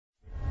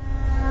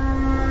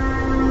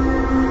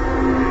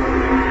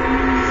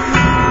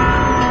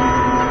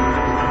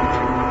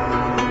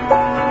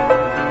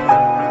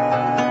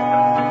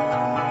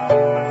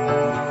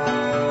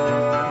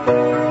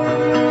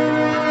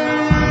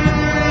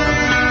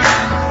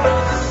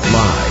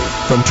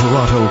From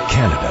Toronto,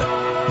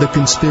 Canada, The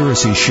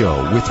Conspiracy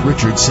Show with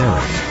Richard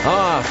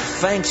Serra.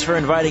 Thanks for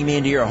inviting me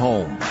into your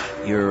home.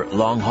 Your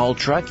long-haul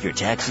truck, your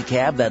taxi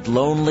cab, that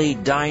lonely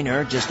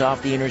diner just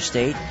off the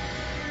interstate,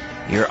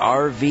 your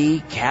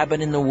RV,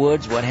 cabin in the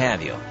woods, what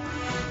have you.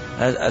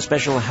 A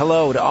special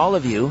hello to all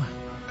of you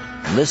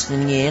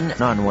listening in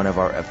on one of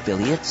our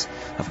affiliates.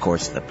 Of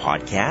course, the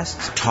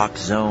podcasts,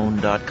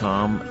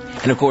 TalkZone.com,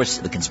 and of course,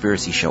 the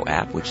Conspiracy Show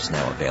app, which is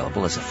now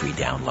available as a free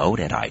download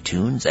at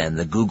iTunes and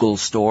the Google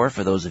Store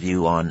for those of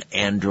you on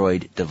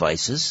Android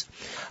devices.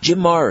 Jim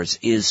Mars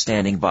is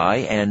standing by,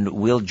 and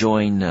we'll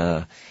join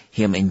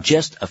him in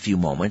just a few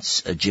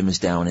moments. Jim is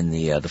down in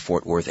the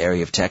Fort Worth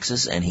area of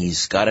Texas, and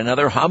he's got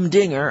another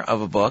humdinger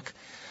of a book.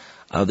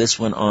 This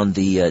one on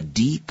the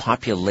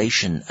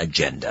depopulation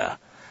agenda.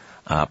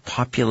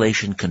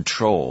 Population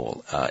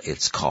control,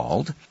 it's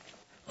called.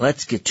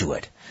 Let's get to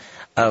it.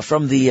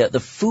 From the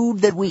food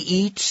that we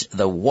eat,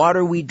 the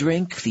water we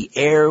drink, the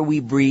air we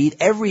breathe,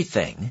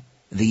 everything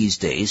these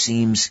days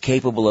seems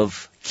capable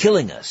of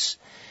killing us.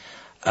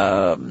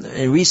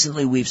 And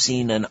recently we've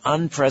seen an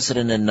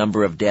unprecedented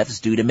number of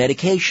deaths due to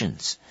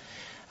medications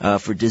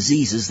for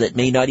diseases that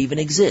may not even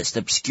exist,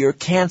 obscure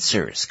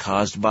cancers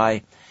caused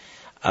by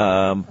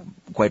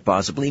quite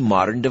possibly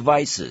modern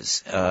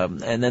devices.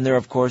 And then there are,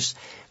 of course,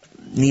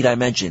 need I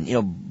mention,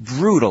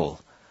 brutal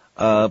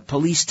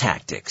police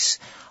tactics.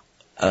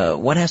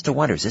 One has to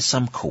wonder, is this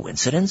some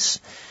coincidence?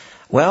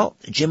 Well,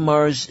 Jim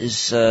Mars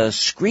is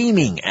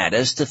screaming at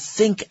us to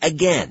think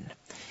again.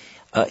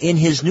 In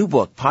his new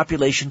book,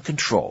 Population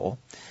Control,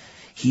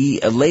 he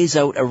lays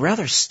out a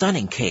rather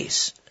stunning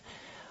case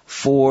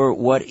for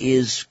what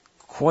is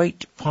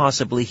quite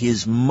possibly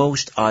his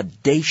most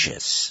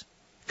audacious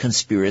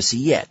conspiracy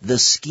yet. The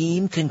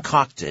scheme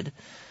concocted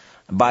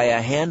by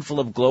a handful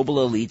of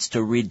global elites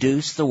to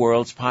reduce the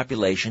world's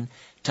population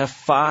to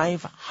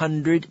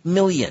 500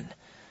 million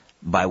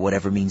by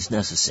whatever means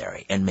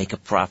necessary and make a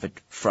profit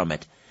from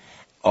it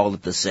all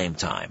at the same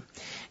time.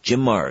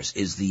 Jim Mars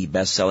is the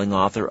best-selling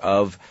author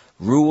of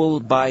Rule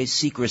by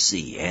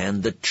Secrecy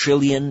and The $1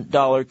 Trillion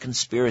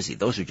Conspiracy.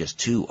 Those are just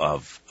two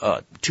of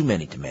too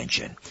many to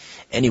mention.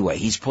 Anyway,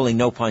 he's pulling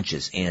no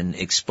punches in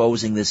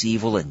exposing this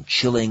evil and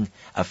chilling,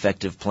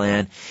 effective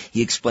plan.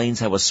 He explains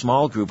how a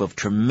small group of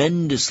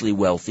tremendously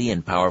wealthy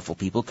and powerful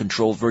people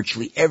control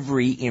virtually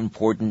every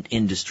important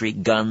industry,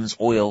 guns,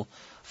 oil,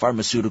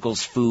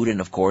 pharmaceuticals, food,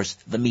 and, of course,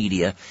 the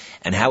media,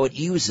 and how it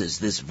uses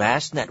this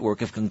vast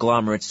network of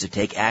conglomerates to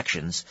take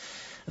actions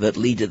that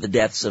lead to the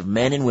deaths of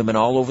men and women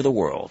all over the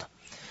world.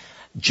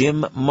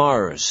 Jim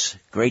Mars,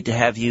 great to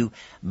have you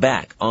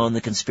back on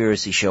The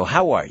Conspiracy Show.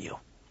 How are you?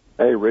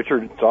 Hey,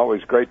 Richard, it's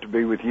always great to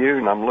be with you,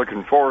 and I'm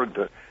looking forward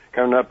to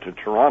coming up to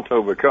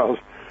Toronto because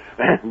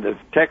the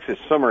Texas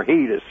summer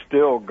heat is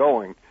still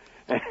going,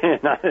 and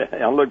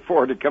I look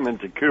forward to coming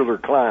to cooler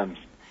climes.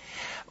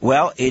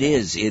 Well, it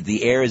is.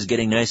 The air is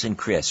getting nice and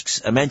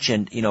crisp. I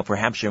mentioned,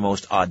 perhaps your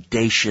most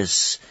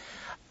audacious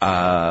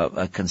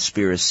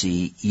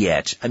conspiracy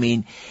yet. I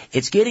mean, I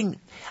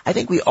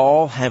think we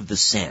all have the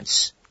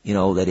sense,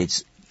 that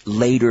it's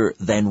later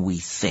than we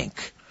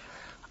think,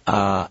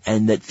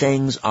 and that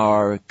things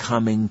are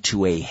coming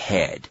to a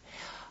head,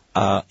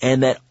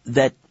 and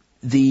that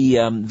the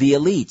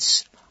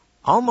elites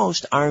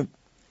almost aren't,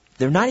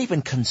 they're not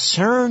even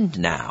concerned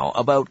now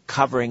about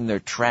covering their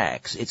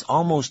tracks. It's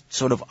almost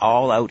sort of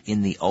all out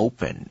in the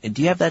open.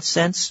 Do you have that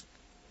sense?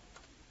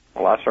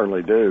 Well, I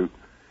certainly do.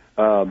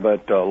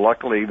 But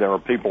luckily, there are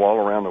people all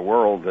around the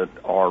world that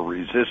are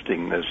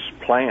resisting this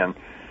plan.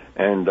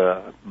 And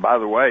by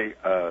the way,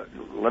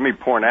 let me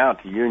point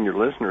out to you and your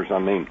listeners,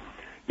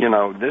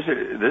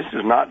 this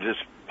is not just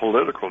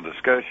political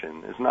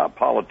discussion. It's not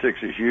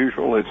politics as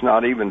usual. It's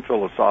not even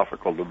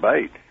philosophical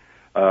debate.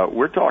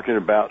 We're talking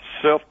about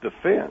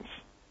self-defense,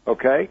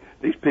 okay?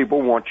 These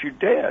people want you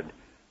dead.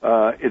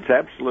 It's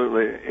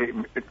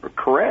absolutely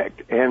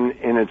correct, and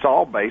it's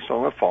all based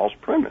on a false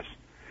premise.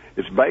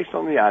 It's based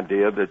on the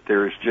idea that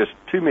there's just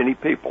too many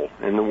people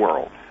in the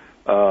world.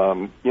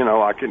 When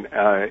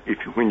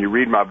you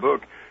read my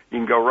book, you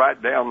can go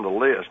right down the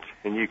list,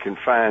 and you can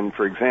find,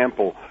 for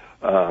example,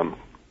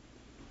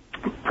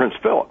 Prince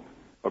Philip,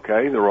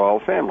 okay, the royal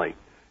family.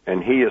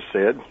 And he has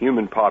said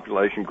human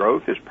population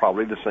growth is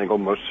probably the single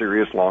most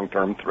serious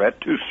long-term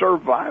threat to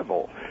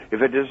survival.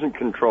 If it isn't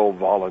controlled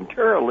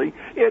voluntarily,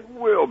 it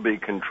will be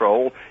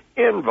controlled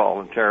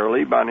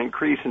involuntarily by an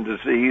increase in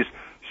disease,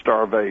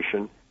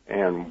 starvation,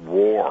 and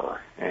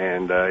war.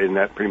 And isn't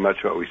that pretty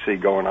much what we see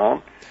going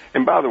on?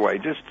 And by the way,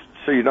 just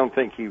so you don't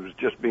think he was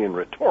just being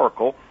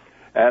rhetorical,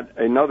 at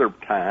another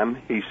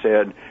time he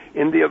said,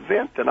 in the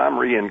event that I'm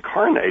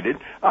reincarnated,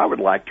 I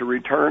would like to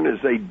return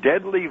as a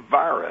deadly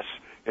virus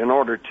in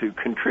order to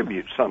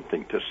contribute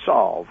something to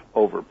solve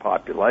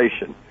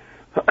overpopulation.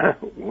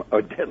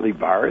 A deadly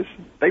virus?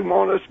 They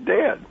want us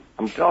dead,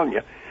 I'm telling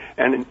you.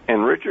 And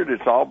Richard,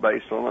 it's all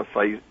based on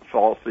a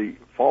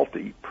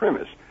faulty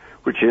premise,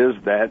 which is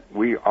that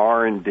we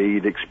are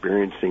indeed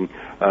experiencing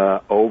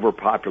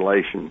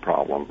overpopulation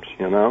problems,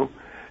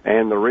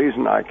 And the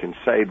reason I can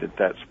say that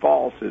that's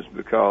false is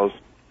because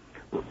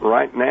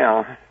right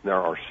now there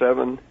are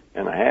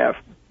 7.5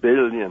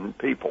 billion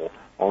people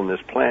on this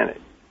planet.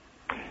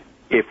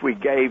 If we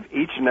gave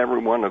each and every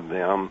one of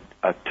them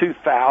a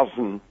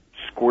 2,000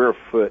 square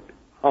foot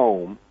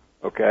home,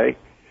 okay,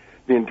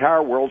 the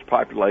entire world's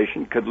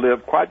population could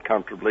live quite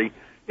comfortably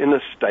in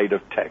the state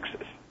of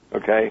Texas,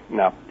 okay?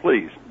 Now,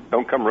 please,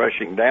 don't come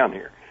rushing down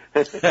here.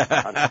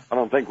 I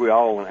don't think we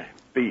all want to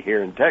be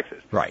here in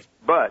Texas. Right.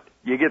 But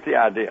you get the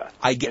idea.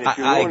 I agree. If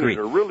you wanted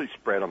to really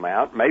spread them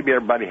out, maybe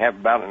everybody have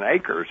about an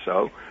acre or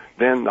so,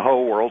 then the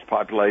whole world's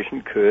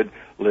population could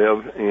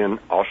live in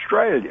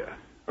Australia,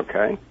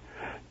 okay?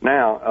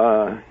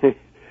 Now,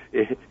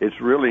 it's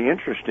really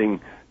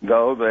interesting,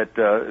 though, that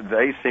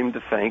they seem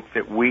to think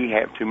that we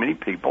have too many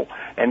people,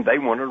 and they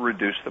want to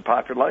reduce the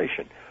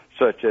population,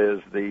 such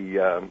as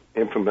the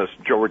infamous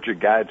Georgia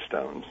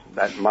Guidestones,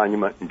 that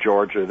monument in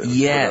Georgia that was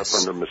put up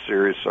under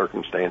mysterious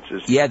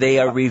circumstances. Yeah, they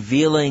are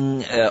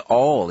revealing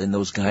all in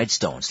those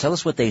Guidestones. Tell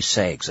us what they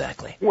say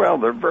exactly. Well,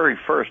 their very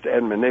first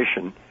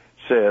admonition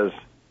says,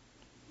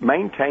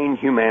 maintain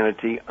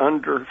humanity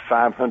under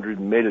 500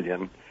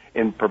 million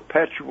in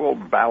perpetual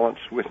balance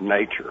with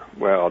nature.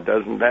 Well,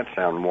 doesn't that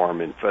sound warm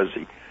and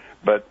fuzzy?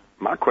 But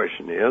my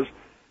question is,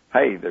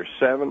 hey, there's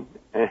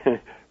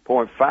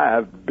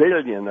 7.5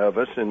 billion of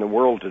us in the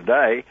world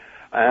today,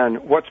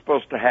 and what's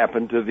supposed to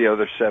happen to the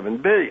other 7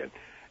 billion?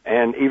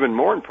 And even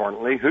more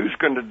importantly, who's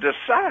going to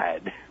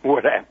decide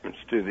what happens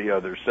to the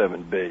other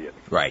 7 billion?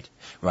 Right.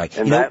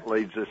 And that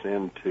leads us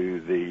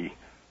into the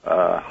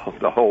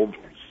whole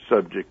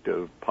subject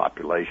of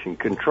population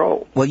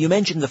control. Well, you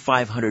mentioned the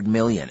 500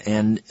 million,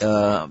 and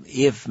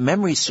if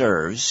memory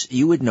serves,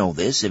 you would know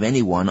this, if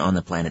anyone on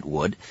the planet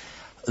would,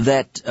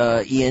 that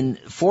in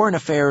Foreign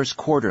Affairs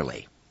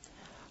Quarterly,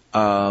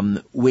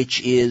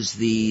 which is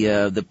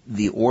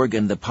the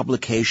organ, the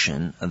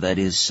publication that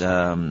is,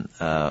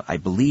 I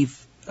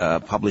believe,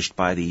 published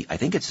by I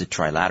think it's the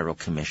Trilateral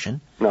Commission.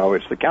 No,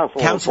 it's the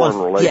Council on Foreign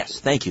Relations. Yes,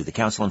 thank you, the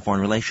Council on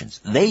Foreign Relations.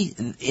 They,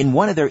 in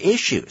one of their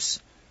issues,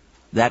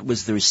 that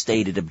was their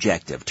stated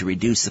objective, to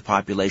reduce the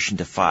population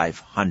to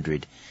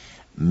 500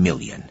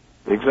 million.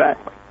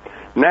 Exactly.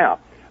 Now,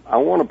 I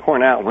want to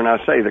point out, when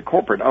I say the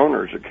corporate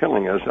owners are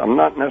killing us, I'm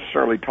not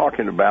necessarily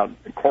talking about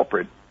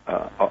corporate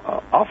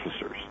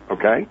officers,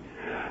 okay?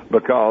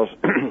 Because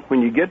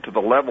when you get to the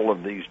level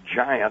of these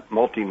giant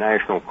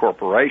multinational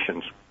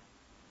corporations,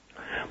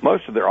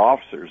 most of their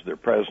officers, their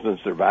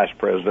presidents, their vice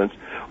presidents,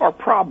 are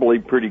probably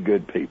pretty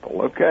good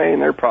people, okay?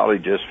 And they're probably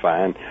just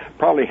fine,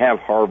 probably have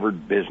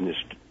Harvard business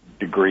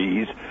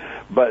degrees,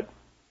 but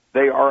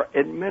they are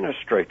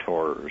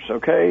administrators,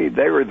 okay?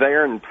 They were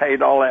there and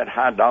paid all that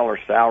high-dollar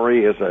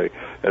salary as a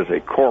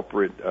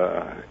corporate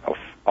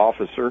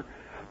officer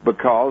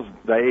because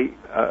they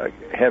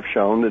have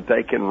shown that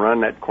they can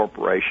run that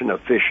corporation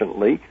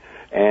efficiently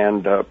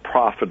and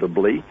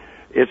profitably.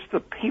 It's the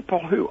people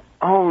who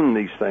own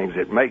these things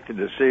that make the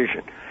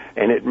decision,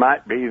 and it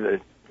might be the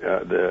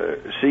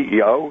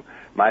CEO,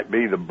 might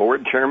be the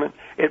board chairman.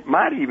 It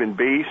might even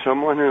be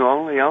someone who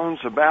only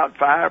owns about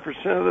 5%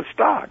 of the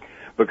stock,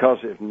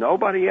 because if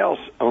nobody else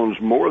owns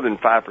more than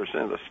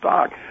 5% of the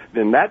stock,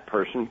 then that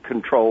person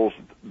controls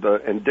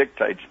and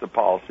dictates the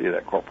policy of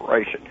that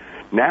corporation.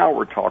 Now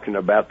we're talking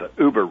about the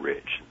uber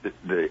rich,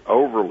 the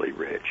overly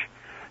rich,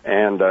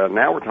 and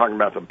now we're talking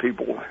about the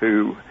people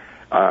who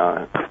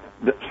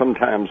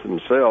sometimes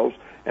themselves,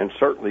 and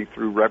certainly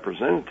through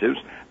representatives,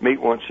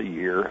 meet once a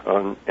year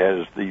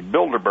as the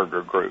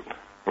Bilderberger Group,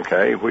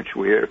 okay, which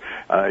we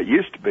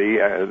used to be.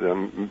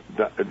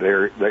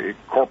 The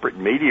corporate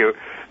media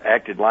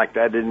acted like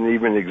that didn't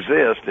even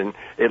exist, and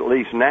at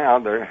least now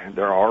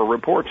there are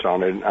reports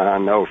on it. I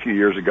know a few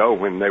years ago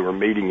when they were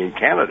meeting in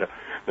Canada,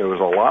 there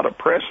was a lot of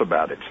press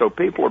about it. So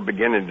people are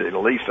beginning to at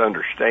least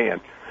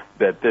understand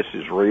that this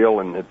is real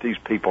and that these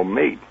people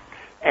meet,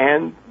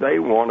 and they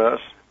want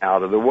us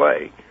out of the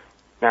way.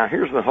 Now,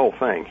 here's the whole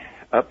thing.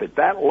 Up at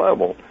that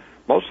level,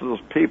 most of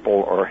those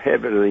people are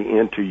heavily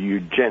into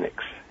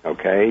eugenics,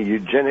 okay?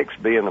 Eugenics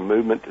being a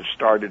movement that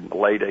started in the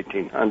late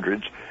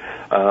 1800s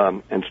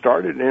and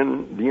started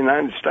in the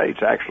United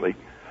States, actually.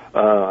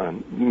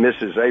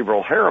 Mrs.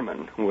 Averil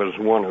Harriman was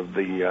one of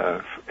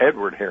the,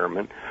 Edward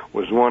Harriman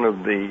was one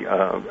of the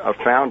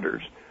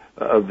founders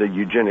of the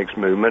eugenics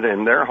movement,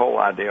 and their whole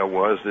idea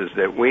is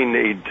that we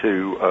need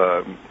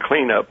to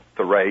clean up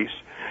the race,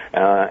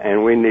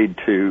 and we need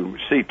to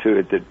see to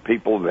it that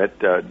people that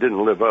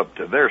didn't live up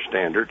to their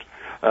standards,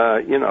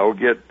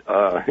 get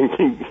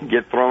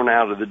thrown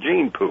out of the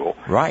gene pool.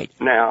 Right.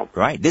 Now,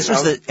 right. This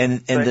was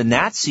the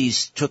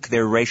Nazis took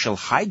their racial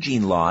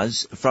hygiene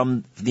laws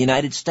from the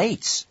United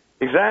States.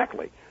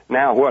 Exactly.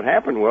 Now, what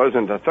happened was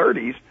in the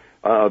 30s,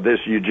 this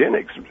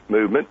eugenics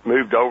movement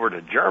moved over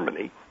to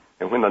Germany,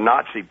 and when the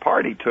Nazi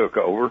Party took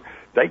over,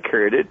 they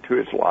carried it to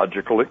its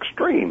logical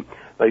extreme.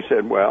 They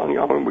said, well,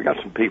 we got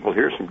some people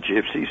here, some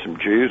gypsies, some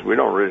Jews. We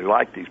don't really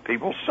like these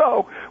people,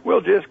 so we'll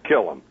just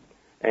kill them.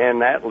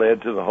 And that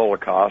led to the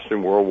Holocaust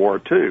and World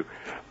War II.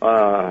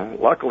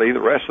 Luckily,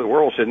 the rest of the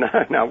world said,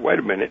 no, wait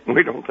a minute,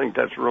 we don't think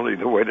that's really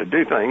the way to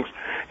do things.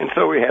 And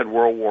so we had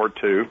World War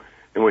II,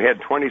 And we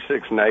had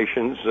 26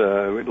 nations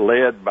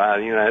led by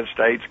the United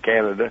States,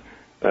 Canada,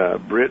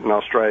 Britain,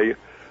 Australia,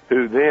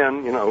 who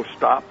then,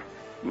 stopped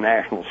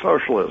National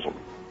Socialism.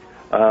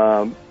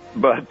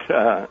 But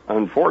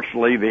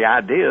unfortunately, the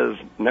ideas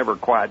never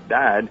quite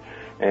died.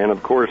 And,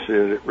 of course,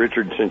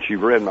 Richard, since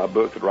you've read my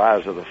book, The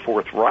Rise of the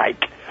Fourth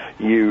Reich,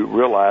 you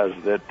realize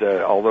that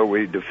although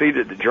we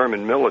defeated the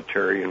German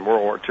military in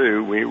World War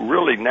II, we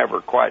really never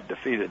quite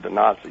defeated the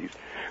Nazis.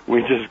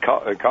 We just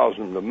caused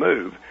them to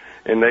move.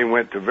 And they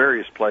went to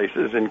various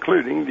places,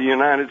 including the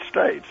United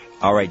States.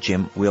 All right,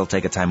 Jim, we'll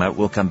take a time out.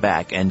 We'll come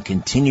back and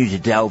continue to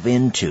delve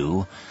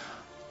into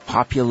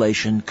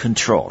population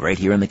control right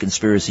here on The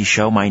Conspiracy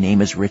Show. My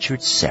name is Richard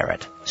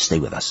Serrett. Stay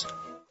with us.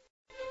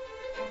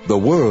 The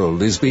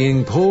world is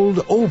being pulled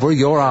over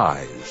your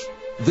eyes.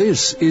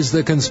 This is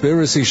The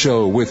Conspiracy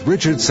Show with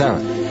Richard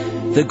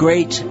Serrett. The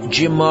great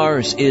Jim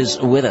Marrs is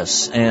with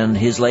us, and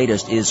his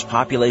latest is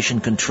population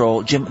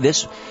control. Jim,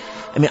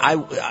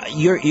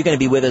 you're going to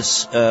be with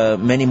us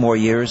many more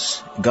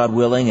years, God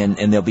willing,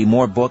 and there'll be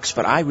more books,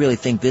 but I really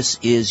think this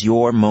is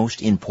your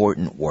most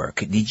important work.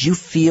 Did you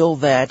feel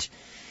that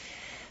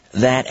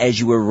as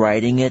you were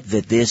writing it,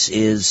 that this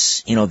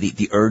is,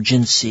 the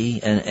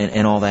urgency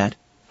and all that?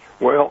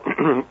 Well,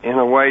 in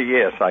a way,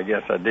 yes, I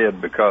guess I did,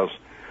 because,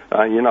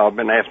 I've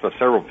been asked by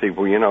several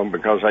people,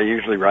 because I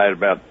usually write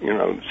about,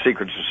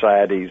 secret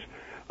societies,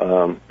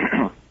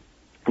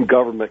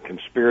 government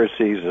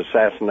conspiracies,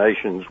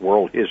 assassinations,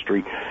 world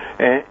history,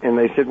 and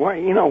they said, why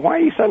are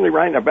you suddenly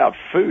writing about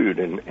food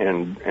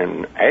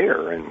and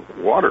air and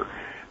water?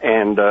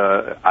 And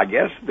I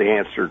guess the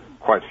answer,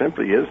 quite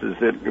simply, is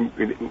that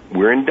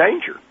we're in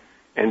danger,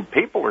 and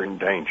people are in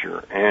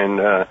danger,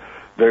 and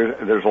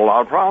there's a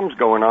lot of problems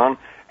going on,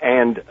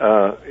 and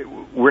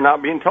we're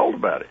not being told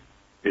about it.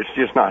 It's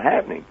just not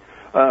happening.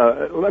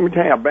 Let me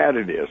tell you how bad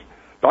it is.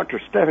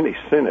 Dr. Stephanie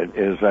Sennett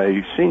is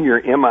a senior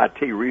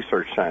MIT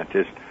research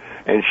scientist,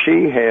 and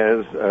she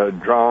has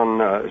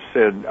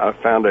said, I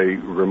found a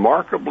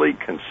remarkably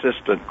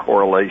consistent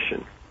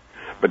correlation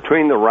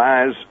between the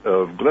rise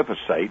of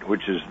glyphosate,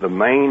 which is the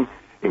main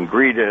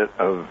ingredient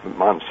of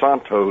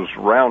Monsanto's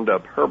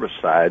Roundup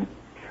herbicide,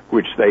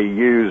 which they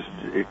used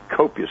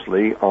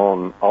copiously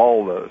on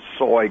all the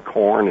soy,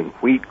 corn, and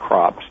wheat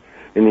crops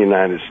in the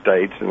United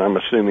States, and I'm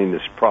assuming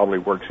this probably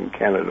works in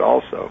Canada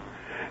also.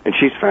 And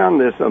she's found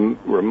this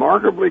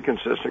remarkably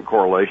consistent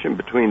correlation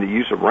between the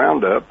use of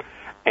Roundup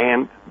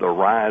and the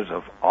rise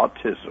of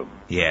autism.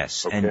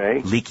 Yes, okay?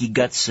 And leaky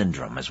gut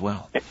syndrome as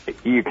well.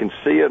 You can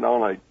see it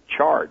on a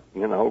chart,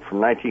 from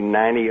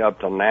 1990 up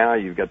till now,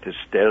 you've got this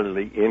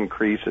steadily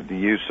increase of the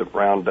use of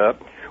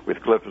Roundup with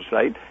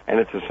glyphosate, and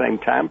at the same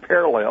time,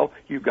 parallel,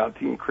 you've got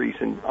the increase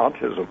in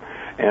autism.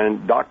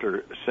 And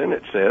Dr.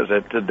 Sennett says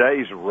at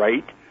today's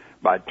rate,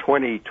 by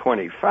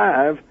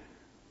 2025,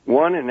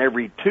 1 in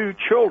every 2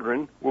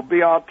 children will be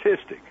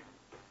autistic.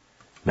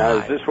 Now,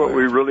 is this what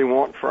we really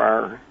want for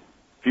our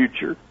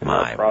future and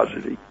our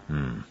progeny?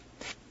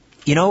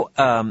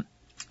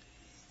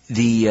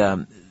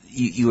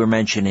 You were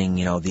mentioning,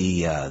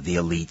 the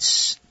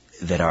elites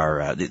that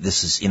are,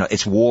 this is,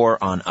 it's war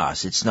on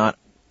us. It's not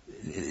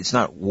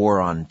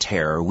war on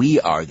terror. We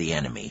are the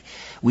enemy.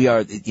 We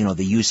are,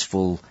 the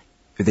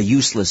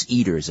useless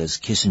eaters, as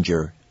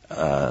Kissinger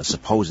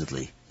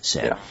supposedly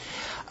said. Yeah.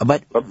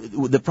 But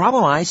the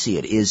problem I see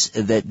it is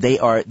that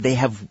they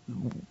have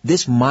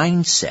this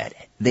mindset.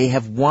 They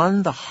have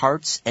won the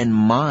hearts and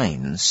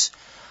minds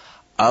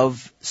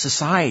of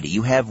society.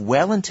 You have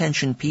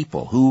well-intentioned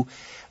people who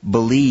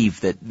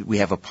believe that we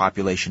have a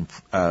population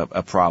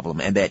a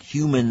problem and that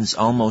humans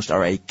almost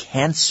are a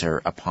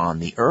cancer upon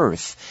the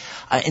earth.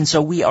 And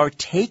so we are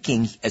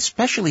taking,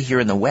 especially here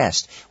in the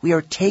West, we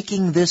are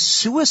taking this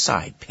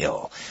suicide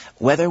pill.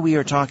 Whether we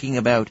are talking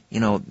about,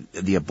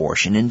 the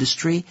abortion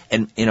industry,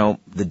 and,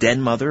 the den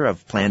mother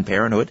of Planned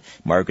Parenthood,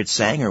 Margaret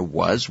Sanger,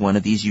 was one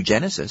of these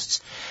eugenicists.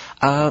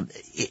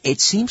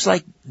 It seems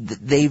like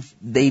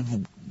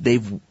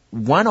they've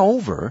won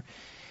over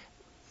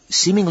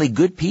seemingly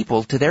good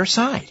people to their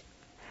side.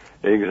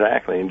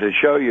 Exactly. And to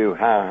show you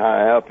how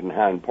high up and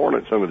how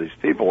important some of these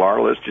people are,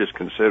 let's just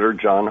consider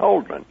John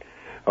Holdren.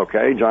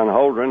 Okay, John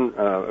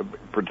Holdren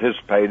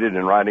participated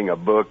in writing a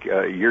book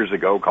years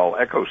ago called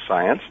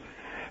Ecoscience,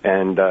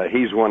 and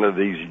he's one of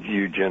these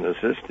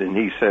eugenicists, and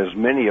he says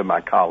many of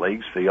my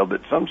colleagues feel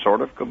that some sort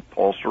of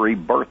compulsory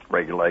birth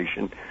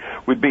regulation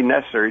would be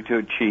necessary to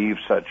achieve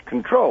such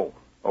control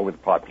over the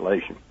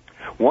population.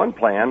 One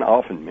plan,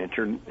 often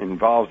mentioned,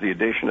 involves the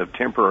addition of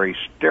temporary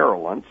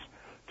sterilants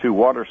to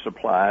water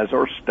supplies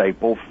or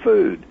staple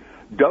food.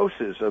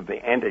 Doses of the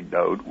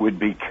antidote would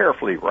be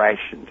carefully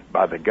rationed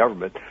by the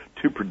government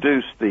to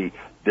produce the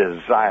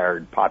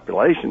desired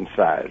population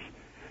size.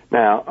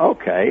 Now,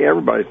 okay,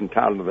 everybody's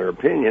entitled to their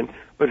opinion,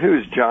 but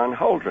who's John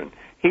Holdren?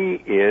 He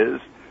is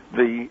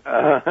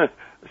the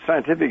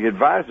scientific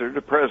advisor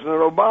to President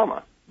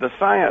Obama, the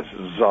science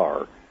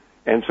czar.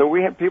 And so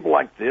we have people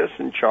like this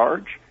in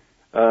charge.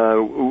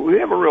 We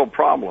have a real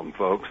problem,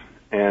 folks,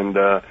 and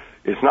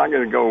it's not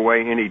going to go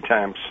away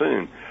anytime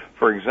soon.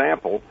 For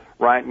example,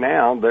 right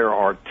now there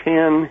are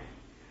 10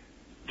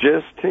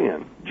 Just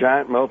 10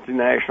 giant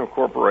multinational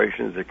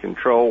corporations that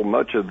control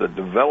much of the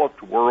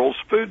developed world's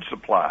food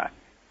supply.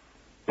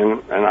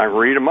 And I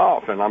read them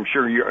off, and I'm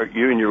sure you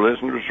and your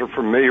listeners are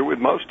familiar with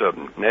most of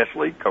them.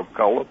 Nestle,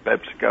 Coca-Cola,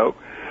 PepsiCo,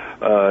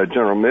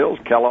 General Mills,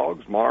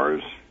 Kellogg's,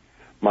 Mars,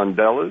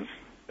 Mondelez,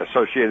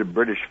 Associated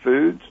British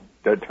Foods,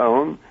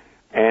 Danone,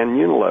 and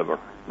Unilever.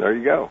 There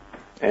you go.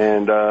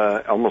 And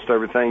almost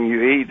everything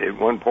you eat at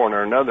one point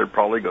or another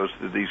probably goes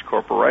through these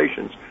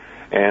corporations.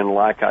 And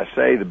like I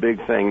say, the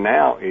big thing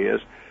now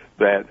is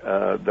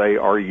that they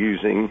are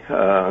using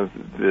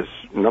this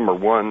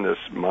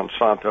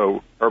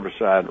Monsanto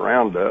herbicide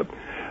Roundup,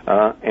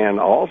 and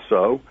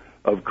also,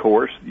 of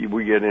course,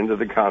 we get into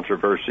the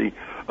controversy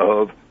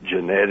of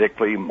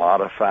genetically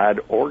modified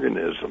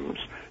organisms,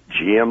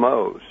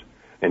 GMOs.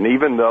 And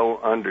even though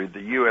under the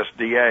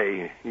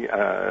USDA,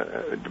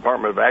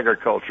 Department of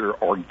Agriculture,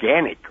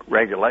 organic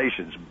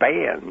regulations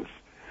bans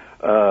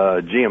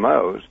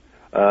GMOs,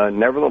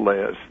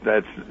 nevertheless,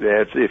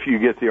 that's if you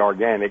get the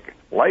organic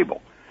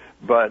label.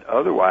 But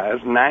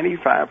otherwise,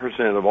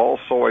 95% of all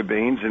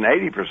soybeans and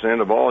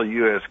 80% of all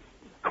U.S.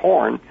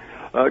 corn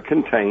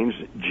contains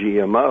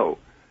GMO.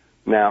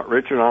 Now,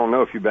 Richard, I don't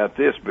know if you about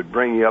this, but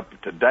bring you up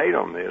to date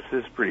on this.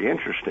 This is pretty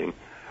interesting.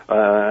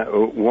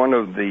 One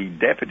of the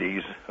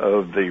deputies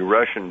of the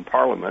Russian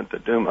parliament, the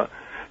Duma,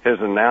 has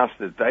announced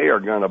that they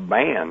are going to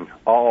ban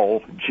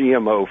all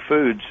GMO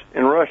foods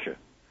in Russia.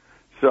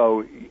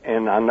 So,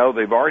 and I know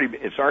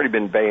it's already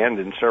been banned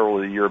in several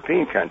of the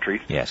European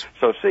countries. Yes.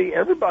 So, see,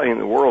 everybody in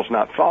the world's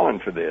not falling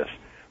for this.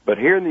 But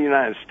here in the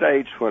United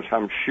States, which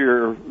I'm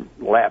sure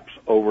laps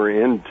over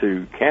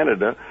into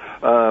Canada,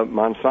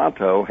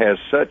 Monsanto has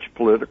such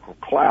political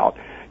clout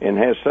and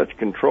has such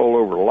control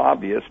over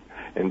lobbyists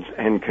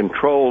and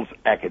controls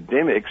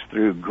academics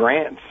through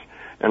grants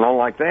and all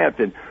like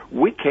that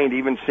we can't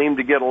even seem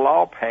to get a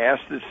law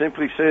passed that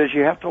simply says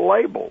you have to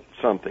label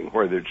something,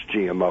 whether it's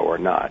GMO or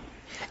not.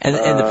 And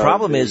the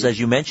problem is, as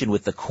you mentioned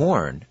with the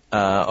corn,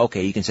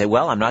 okay, you can say,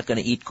 well, I'm not going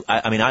to eat,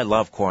 I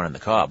love corn on the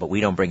cob, but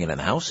we don't bring it in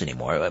the house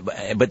anymore.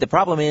 But the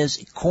problem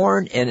is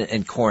corn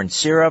and corn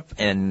syrup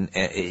and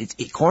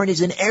corn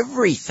is in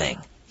everything.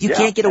 You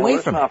can't get away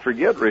from it. Let's not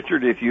forget,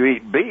 Richard, if you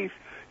eat beef,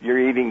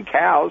 you're eating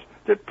cows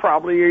that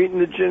probably are eating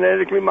the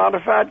genetically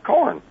modified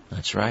corn.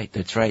 That's right.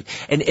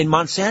 And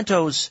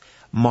Monsanto's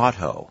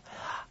motto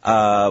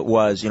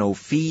was,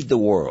 feed the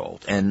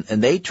world. And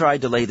they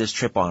tried to lay this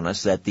trip on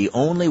us that the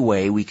only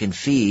way we can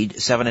feed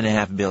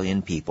 7.5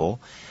 billion people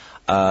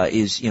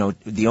is,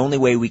 the only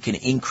way we can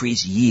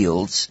increase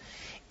yields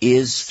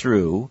is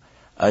through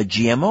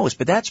GMOs.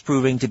 But that's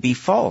proving to be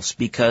false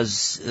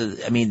because,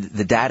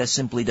 the data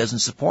simply doesn't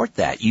support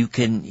that.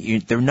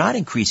 They're not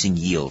increasing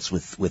yields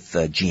with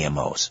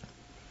GMOs.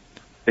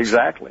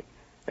 Exactly.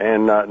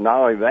 And not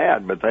only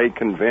that, but they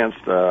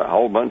convinced a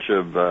whole bunch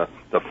of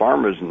the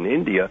farmers in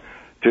India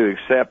to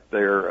accept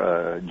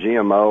their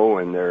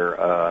GMO and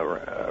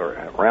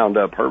their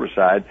Roundup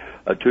herbicide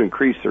to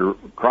increase their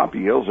crop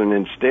yields, and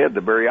instead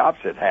the very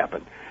opposite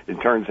happened. It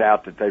turns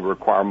out that they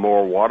require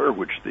more water,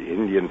 which the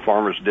Indian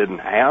farmers didn't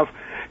have,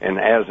 and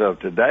as of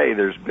today,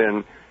 there's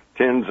been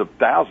tens of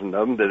thousands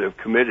of them that have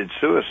committed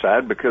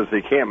suicide because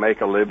they can't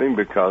make a living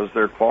because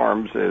their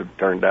farms have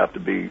turned out to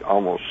be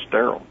almost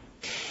sterile.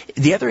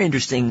 The other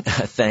interesting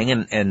thing,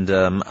 and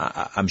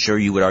I'm sure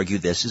you would argue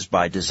this is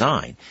by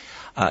design,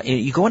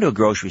 you go into a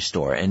grocery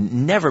store,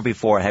 and never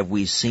before have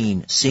we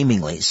seen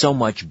seemingly so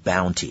much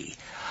bounty.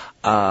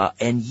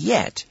 And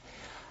yet,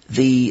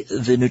 the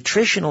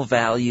nutritional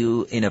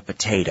value in a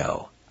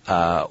potato,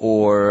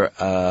 or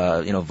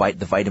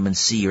the vitamin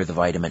C or the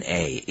vitamin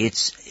A,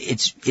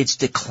 it's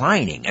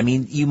declining.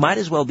 You might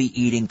as well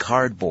be eating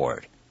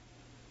cardboard.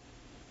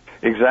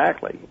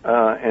 Exactly.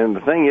 And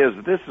the thing is,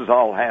 this has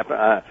all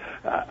happened.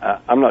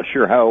 I'm not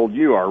sure how old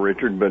you are,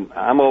 Richard, but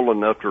I'm old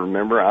enough to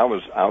remember I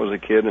was a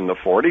kid in the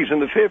 40s and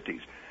the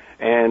 50s.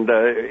 And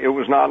it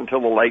was not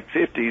until the late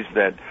 50s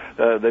that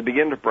they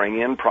began to bring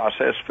in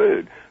processed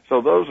food.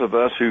 So those of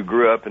us who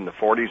grew up in the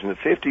 40s and the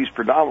 50s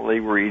predominantly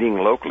were eating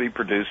locally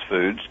produced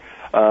foods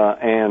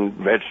and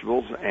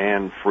vegetables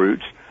and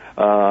fruits,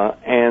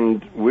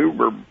 and we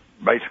were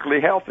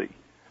basically healthy.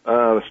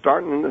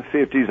 Starting in the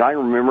 50s, I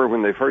remember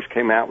when they first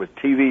came out with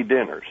TV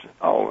dinners.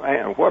 Oh,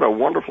 man, what a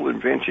wonderful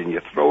invention.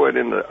 You throw it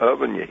in the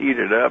oven, you heat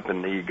it up,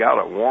 and you got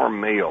a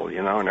warm meal,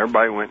 and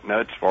everybody went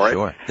nuts for it.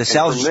 Sure. The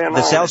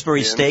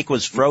Salisbury steak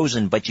was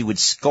frozen, but you would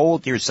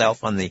scold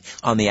yourself on the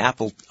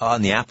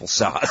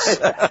applesauce.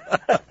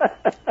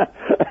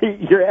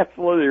 You're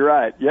absolutely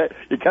right. Yeah,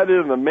 you cut it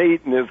in the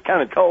meat, and it's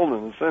kind of cold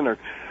in the center.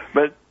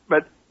 But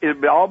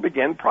it all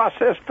began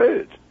processed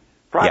foods.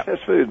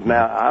 Processed foods.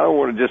 Now, I don't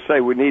want to just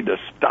say we need to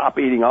stop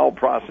eating all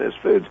processed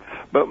foods,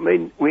 but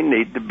we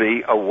need to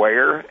be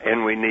aware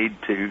and we need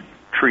to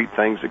treat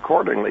things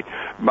accordingly.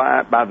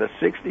 By the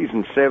 60s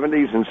and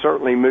 70s and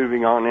certainly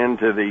moving on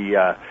into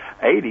the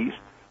 80s,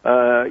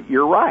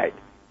 you're right.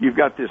 You've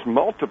got this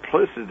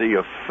multiplicity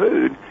of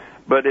food,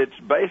 but it's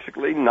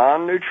basically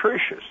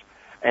non-nutritious.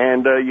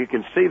 And you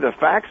can see the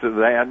effects of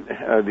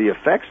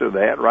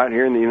that right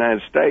here in the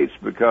United States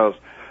because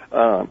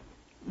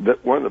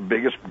that one of the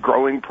biggest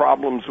growing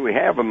problems we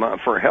have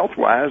for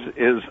health-wise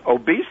is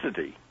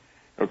obesity.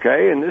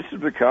 Okay, and this is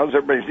because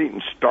everybody's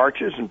eating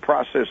starches and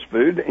processed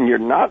food, and you're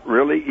not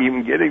really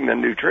even getting the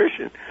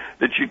nutrition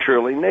that you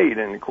truly need.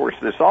 And, of course,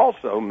 this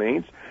also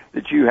means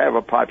that you have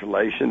a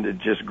population that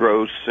just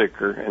grows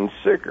sicker and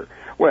sicker.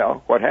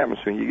 Well, what happens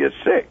when you get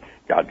sick?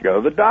 Got to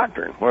go to the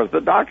doctor. And what's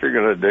the doctor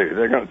going to do?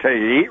 They're going to tell you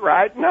to eat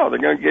right? No, they're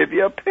going to give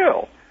you a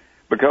pill,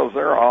 because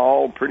they're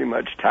all pretty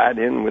much tied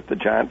in with the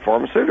giant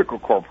pharmaceutical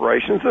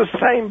corporations, the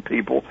same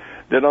people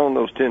that own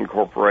those 10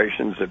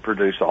 corporations that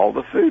produce all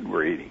the food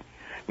we're eating.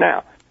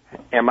 Now,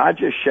 am I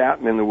just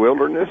shouting in the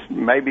wilderness?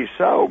 Maybe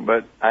so,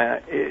 but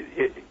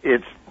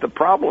it's the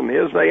problem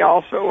is they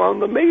also own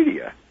the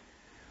media.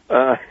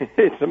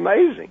 It's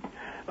amazing.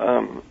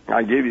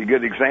 I'll give you a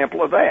good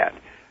example of that.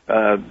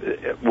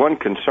 One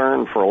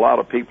concern for a lot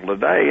of people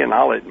today, and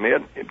I'll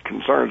admit it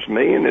concerns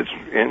me, and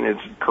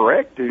it's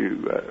correct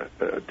to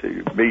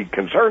be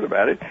concerned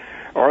about it,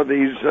 are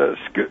these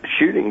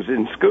shootings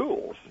in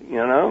schools, you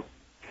know.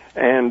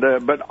 And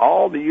but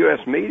all the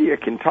U.S. media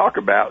can talk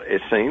about,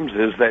 it seems,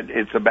 is that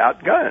it's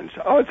about guns.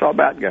 Oh, it's all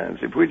about guns.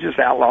 If we just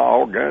outlaw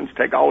all guns,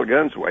 take all the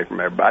guns away from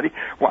everybody,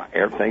 well,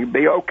 everything would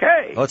be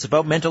okay. Oh, it's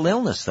about mental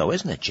illness, though,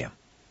 isn't it, Jim?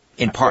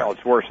 In part. Well,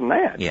 it's worse than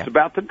that. Yeah. It's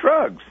about the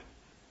drugs.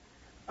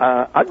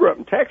 I grew up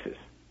in Texas.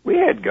 We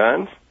had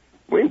guns.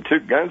 We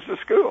took guns to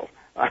school.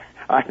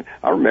 I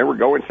remember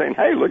going and saying,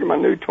 hey, look at my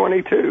new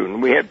 .22.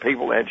 And we had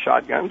people that had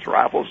shotguns,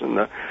 rifles in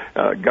the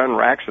gun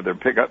racks of their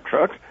pickup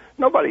trucks.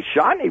 Nobody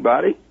shot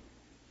anybody.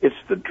 It's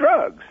the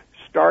drugs,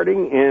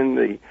 starting in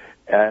the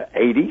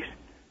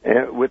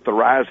 80s with the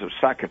rise of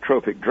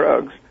psychotropic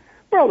drugs.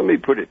 Well, let me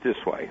put it this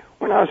way.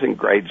 When I was in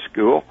grade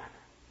school,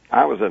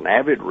 I was an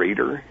avid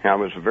reader. I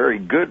was a very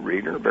good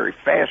reader, a very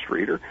fast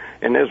reader.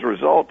 And as a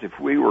result, if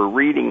we were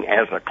reading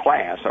as a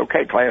class,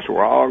 okay, class,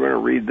 we're all going to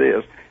read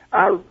this,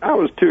 I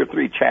was 2 or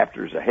 3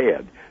 chapters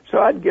ahead. So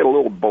I'd get a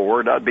little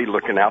bored. I'd be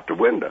looking out the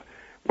window.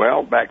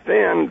 Well, back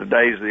then, the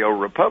days of the old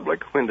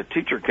republic, when the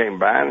teacher came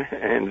by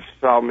and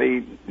saw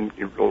me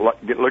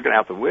looking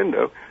out the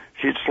window,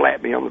 she'd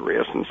slap me on the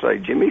wrist and say,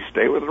 Jimmy,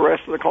 stay with the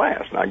rest of the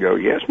class. And I go,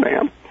 yes,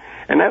 ma'am.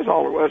 And that's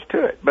all there was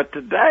to it. But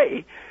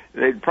today,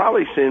 they'd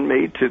probably send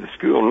me to the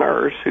school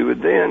nurse, who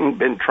had then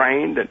been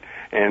trained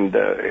and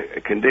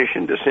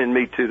conditioned to send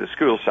me to the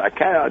school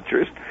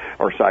psychiatrist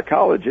or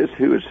psychologist,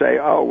 who would say,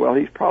 oh, well,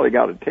 he's probably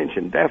got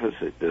attention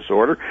deficit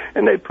disorder,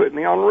 and they'd put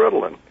me on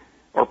Ritalin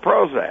or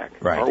Prozac,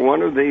 right, or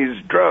one of these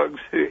drugs,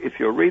 if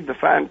you'll read the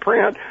fine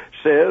print,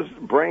 says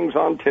brings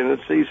on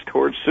tendencies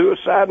towards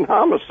suicide and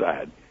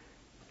homicide.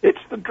 It's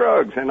the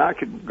drugs, and I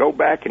could go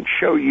back and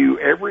show you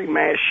every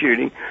mass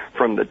shooting,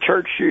 from the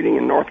church shooting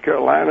in North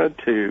Carolina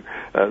to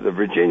the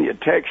Virginia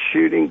Tech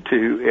shooting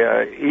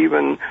to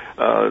even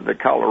the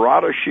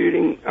Colorado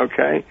shooting,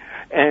 okay?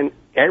 And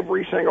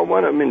every single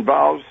one of them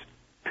involves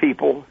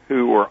people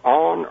who were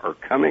on or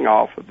coming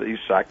off of these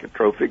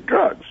psychotropic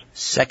drugs.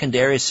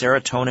 Secondary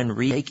serotonin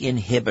reuptake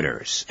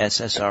inhibitors,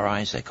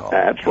 SSRIs they call them.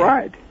 That's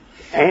right.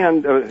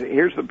 And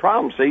here's the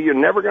problem. See, you're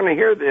never going to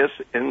hear this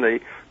in the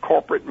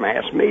corporate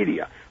mass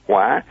media.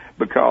 Why?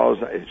 Because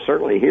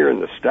certainly here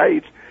in the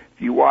States,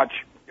 if you watch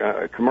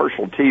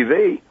commercial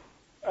TV,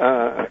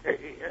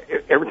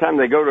 every time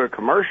they go to a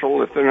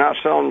commercial, if they're not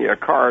selling you a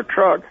car or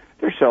truck,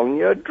 they're selling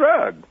you a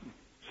drug.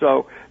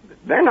 So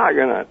they're not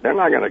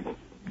gonna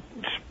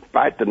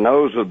bite the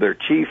nose of their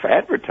chief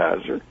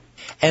advertiser.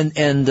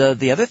 And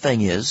the other thing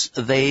is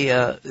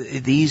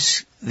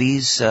these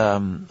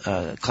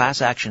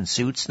class action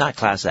suits, not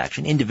class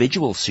action,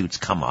 individual suits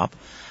come up,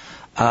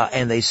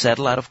 and they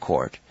settle out of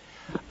court.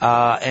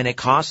 And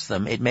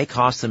it may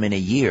cost them in a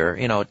year,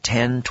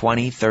 10,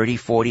 20, 30,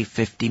 40,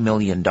 $50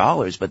 million,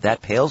 but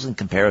that pales in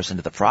comparison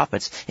to the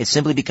profits. It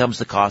simply becomes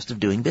the cost of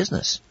doing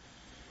business.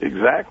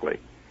 Exactly.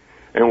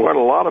 And what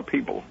a lot of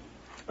people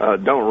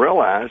don't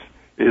realize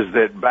is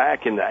that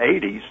back in the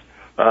 80s,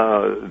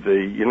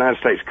 the United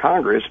States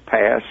Congress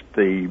passed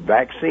the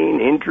Vaccine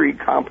Injury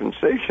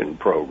Compensation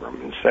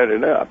Program and set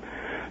it up.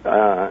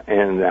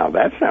 And now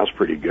that sounds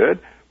pretty good.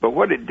 But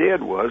what it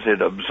did was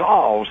it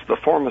absolves the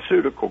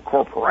pharmaceutical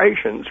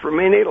corporations from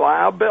any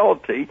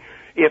liability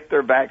if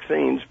their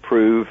vaccines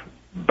prove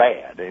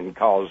bad and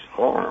cause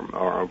harm,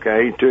 or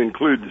to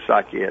include the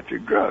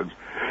psychiatric drugs,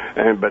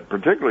 but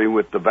particularly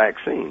with the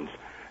vaccines.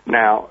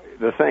 Now,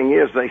 the thing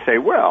is, they say,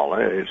 well,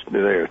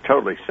 they're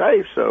totally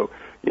safe, so,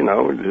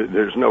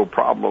 there's no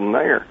problem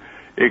there.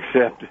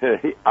 Except,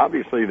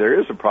 obviously, there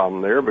is a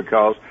problem there,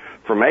 because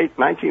from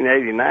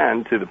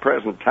 1989 to the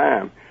present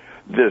time,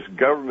 this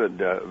government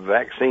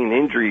vaccine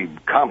injury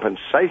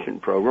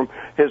compensation program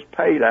has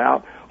paid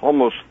out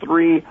almost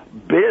 $3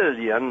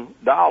 billion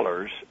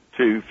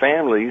to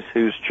families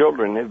whose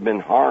children have been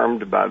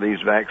harmed by these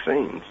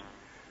vaccines.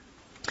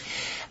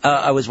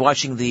 I was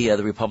watching the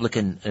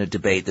Republican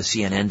debate, the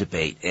CNN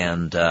debate,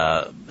 and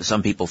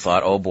some people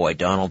thought, oh boy,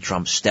 Donald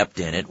Trump stepped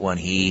in it when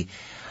he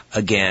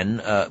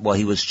Again,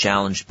 he was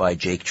challenged by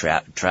Jake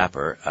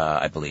Trapper,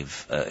 I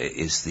believe,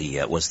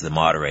 was the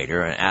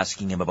moderator, and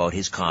asking him about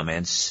his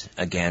comments,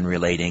 again,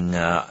 relating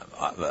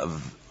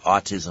of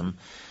autism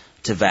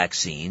to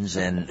vaccines.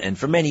 And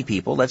for many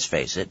people, let's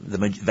face it,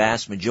 the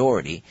vast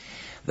majority,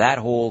 that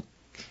whole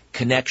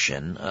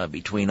connection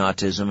between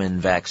autism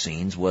and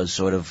vaccines was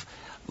sort of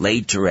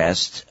laid to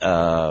rest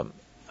some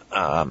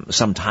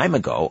time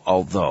ago,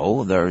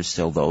 although there are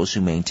still those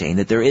who maintain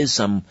that there is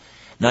some,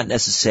 not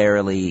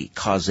necessarily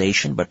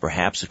causation, but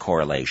perhaps a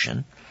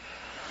correlation.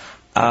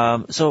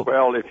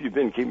 Well, if you've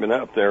been keeping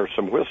up, there are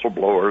some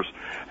whistleblowers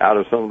out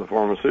of some of the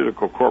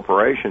pharmaceutical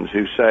corporations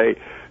who say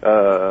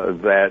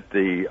that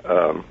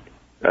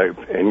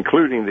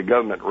including the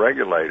government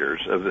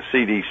regulators of the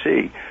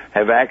CDC,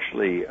 have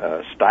actually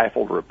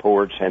stifled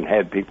reports and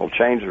had people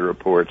change the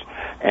reports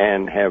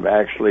and have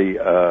actually,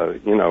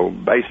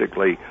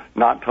 basically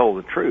not told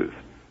the truth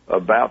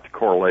about the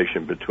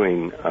correlation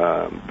between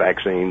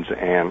vaccines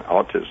and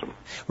autism.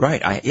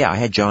 Right. I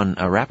had John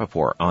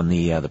Rappaport on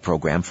the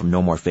program from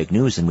No More Fake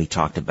News, and we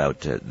talked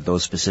about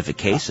those specific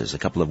cases, a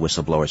couple of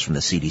whistleblowers from the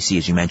CDC,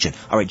 as you mentioned.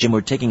 All right, Jim,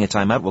 we're taking a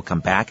time out. We'll come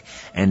back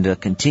and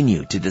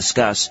continue to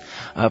discuss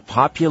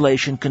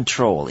population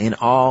control in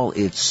all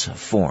its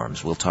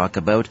forms. We'll talk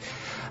about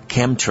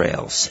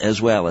chemtrails, as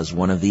well as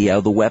one of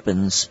the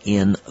weapons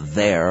in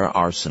their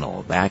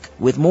arsenal. Back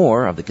with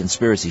more of The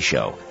Conspiracy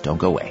Show. Don't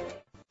go away.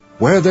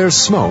 Where there's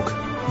smoke,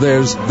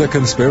 there's The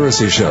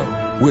Conspiracy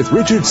Show with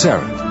Richard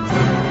Serrett.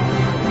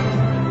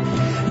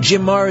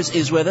 Jim Mars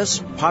is with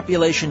us.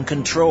 Population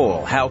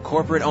control, how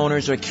corporate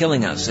owners are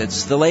killing us.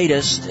 It's the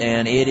latest,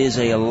 and it is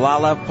a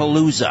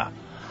Lollapalooza.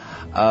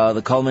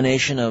 The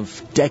culmination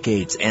of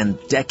decades and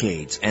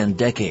decades and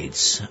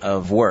decades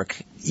of work.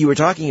 You were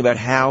talking about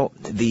how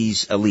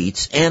these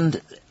elites and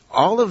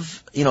all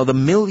of, the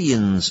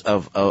millions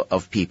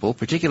of people,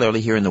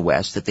 particularly here in the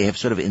West, that they have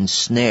sort of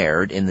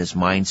ensnared in this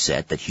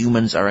mindset that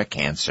humans are a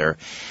cancer,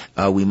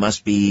 we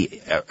must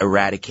be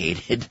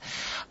eradicated.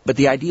 But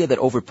the idea that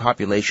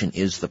overpopulation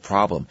is the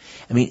problem.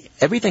 I mean,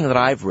 everything that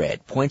I've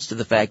read points to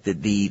the fact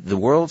that the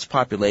world's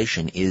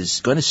population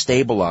is going to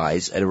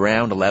stabilize at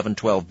around 11,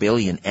 12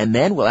 billion, and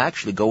then will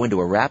actually go into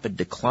a rapid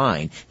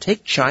decline.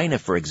 Take China,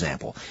 for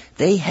example.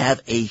 They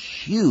have a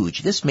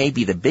huge, this may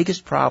be the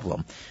biggest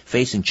problem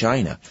facing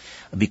China,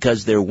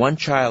 because their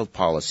one-child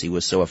policy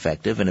was so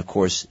effective, and of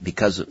course,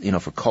 because,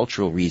 for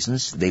cultural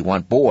reasons, they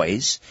want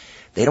boys.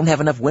 They don't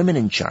have enough women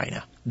in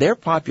China. Their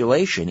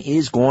population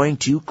is going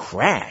to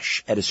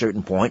crash at a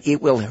certain point.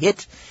 It will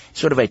hit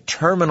sort of a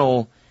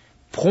terminal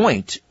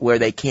point where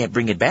they can't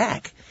bring it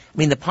back. I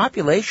mean, the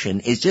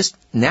population is just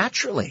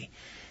naturally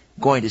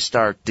going to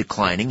start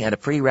declining at a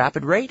pretty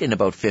rapid rate in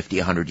about 50,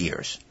 100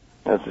 years.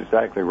 That's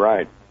exactly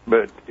right.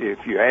 But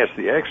if you ask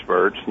the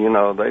experts,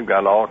 they've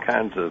got all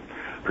kinds of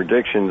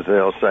predictions.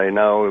 They'll say,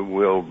 no,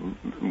 we'll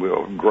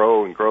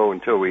grow and grow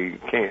until we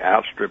can't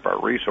outstrip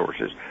our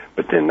resources.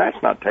 But then that's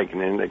not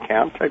taking into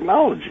account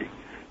technology.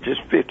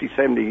 Just 50,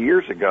 70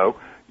 years ago,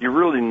 you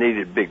really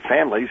needed big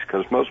families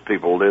because most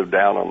people lived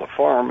out on the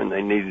farm and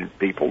they needed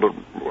people to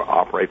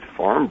operate the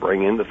farm,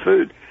 bring in the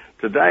food.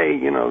 Today,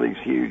 these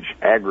huge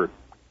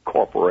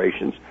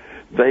agri-corporations,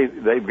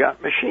 they've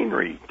got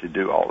machinery to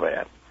do all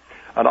that.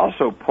 I'd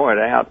also point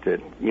out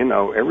that,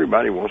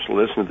 everybody wants to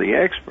listen to the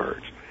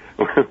experts.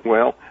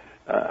 Well,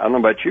 I don't know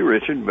about you,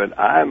 Richard, but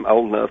I'm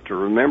old enough to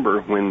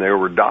remember when there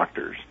were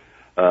doctors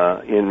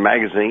in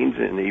magazines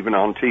and even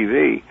on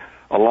TV,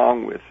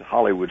 along with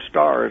Hollywood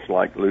stars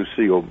like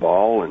Lucille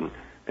Ball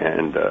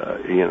and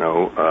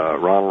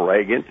Ronald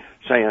Reagan,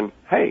 saying,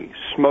 hey,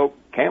 smoke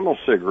Camel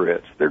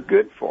cigarettes. They're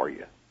good for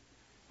you.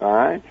 All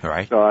right? All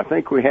right. So I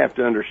think we have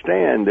to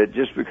understand that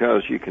just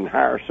because you can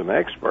hire some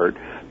expert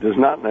does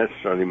not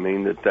necessarily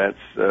mean that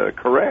that's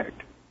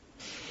correct.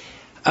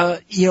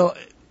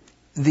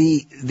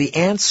 The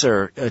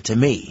answer to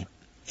me,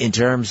 in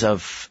terms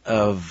of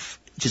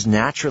just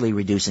naturally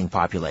reducing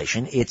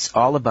population, it's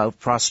all about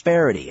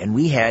prosperity. And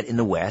we had in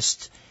the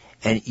West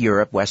and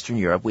Europe, Western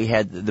Europe, we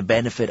had the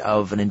benefit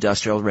of an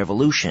industrial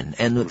revolution.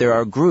 And there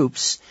are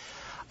groups,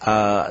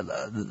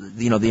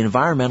 the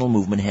environmental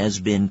movement has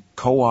been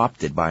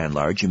co-opted by and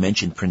large. You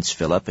mentioned Prince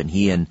Philip, and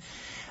he and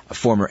a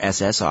former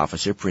SS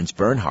officer, Prince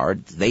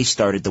Bernhard, they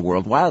started the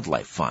World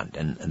Wildlife Fund,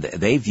 and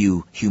they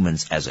view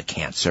humans as a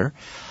cancer.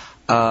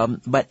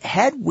 But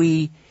had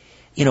we,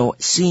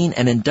 seen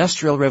an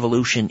industrial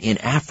revolution in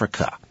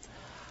Africa,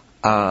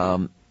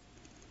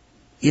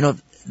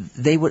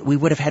 we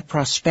would have had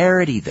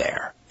prosperity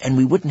there, and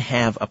we wouldn't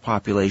have a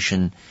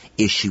population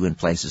issue in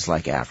places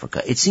like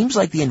Africa. It seems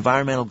like the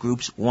environmental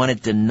groups want to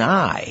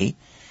deny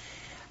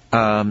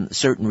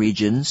certain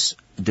regions,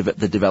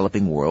 the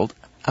developing world,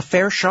 a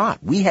fair shot.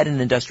 We had an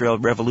industrial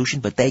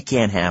revolution, but they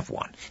can't have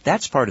one.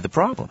 That's part of the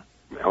problem.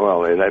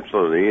 Well, it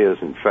absolutely is.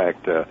 In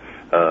fact,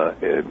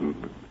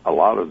 a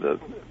lot of the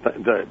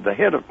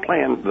head of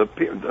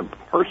the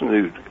person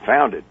who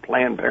founded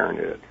Planned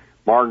Parenthood,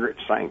 Margaret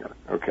Sanger,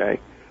 okay,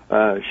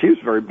 she was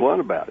very blunt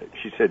about it.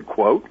 She said,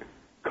 quote,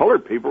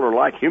 colored people are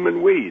like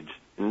human weeds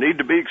and need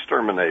to be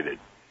exterminated.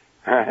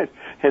 All right.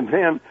 And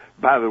then,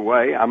 by the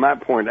way, I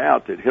might point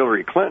out that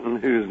Hillary Clinton,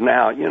 who's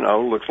now,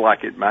 looks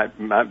like it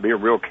might be a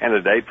real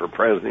candidate for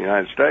president of the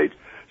United States,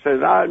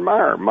 says, I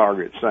admire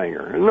Margaret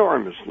Sanger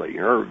enormously,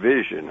 her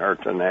vision, her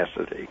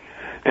tenacity.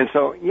 And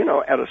so,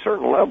 at a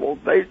certain level,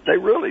 they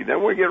really,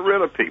 then we get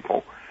rid of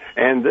people.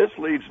 And this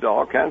leads to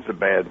all kinds of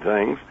bad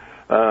things.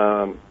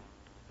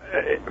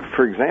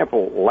 For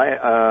example,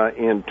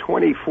 in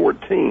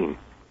 2014,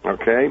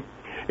 okay,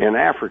 in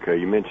Africa,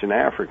 you mentioned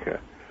Africa,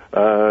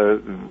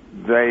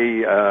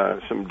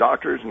 some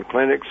doctors and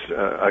clinics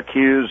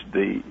accused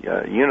the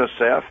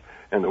UNICEF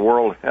and the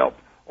World Health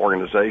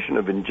Organization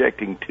of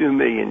injecting 2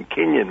 million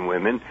Kenyan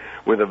women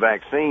with a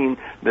vaccine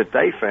that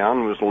they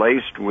found was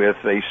laced with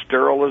a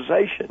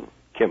sterilization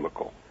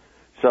chemical.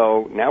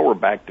 So now we're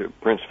back to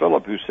Prince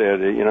Philip, who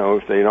said,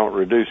 if they don't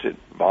reduce it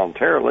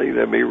voluntarily,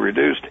 they'll be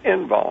reduced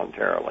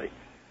involuntarily.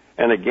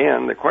 And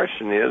again, the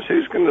question is,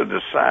 who's going to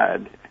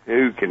decide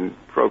who can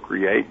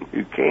procreate and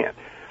who can't?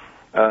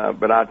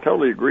 But I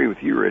totally agree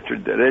with you,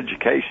 Richard, that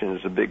education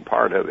is a big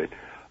part of it.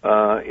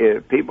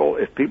 If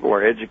people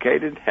are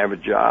educated, have a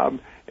job,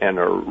 and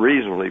are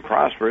reasonably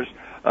prosperous,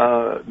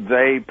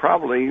 they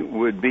probably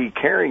would be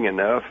caring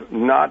enough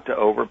not to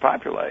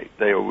overpopulate.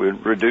 They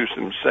would reduce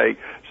them, say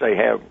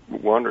have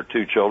 1 or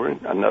 2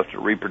 children, enough to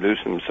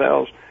reproduce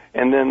themselves,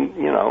 and then,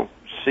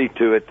 see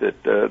to it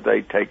that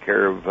they take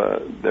care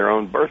of their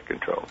own birth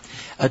control.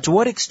 To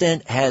what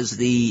extent has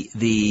the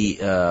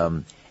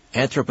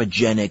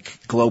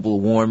anthropogenic global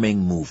warming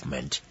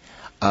movement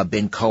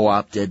been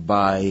co-opted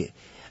by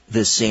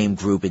the same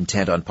group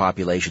intent on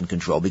population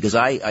control? Because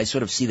I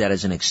sort of see that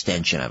as an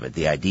extension of it.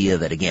 The idea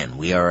that, again,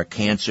 we are a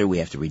cancer, we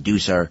have to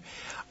reduce our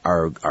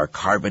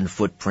carbon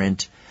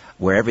footprint,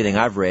 where everything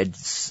I've read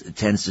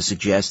tends to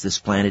suggest this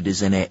planet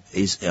is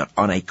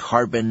on a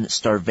carbon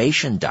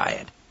starvation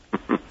diet.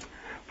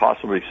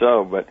 Possibly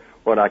so, but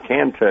what I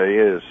can tell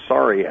you is,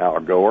 sorry, Al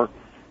Gore,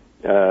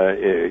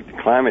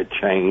 climate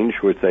change,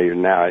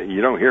 now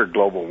you don't hear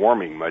global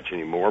warming much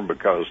anymore,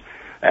 because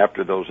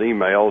after those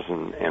emails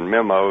and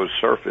memos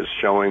surfaced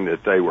showing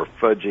that they were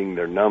fudging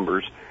their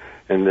numbers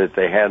and that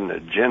they had an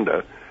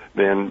agenda,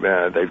 then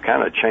they've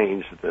kind of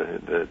changed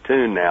the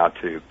tune now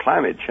to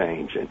climate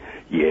change. And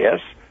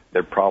yes,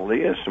 there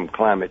probably is some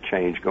climate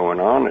change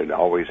going on. It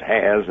always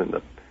has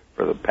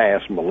for the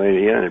past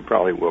millennia, and it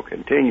probably will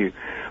continue.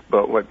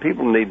 But what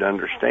people need to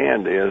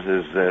understand is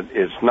that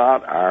it's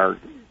not our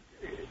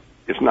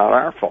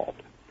fault.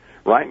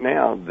 Right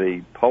now,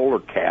 the polar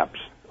caps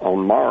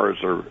on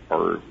Mars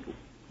are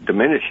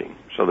diminishing,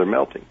 so they're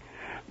melting.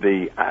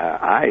 The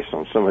ice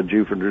on some of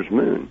Jupiter's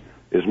moon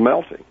is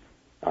melting.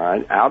 All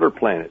right, outer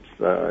planets,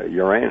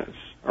 Uranus,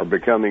 are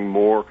becoming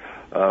more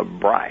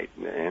bright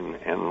and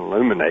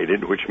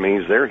illuminated, which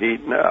means they're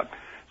heating up.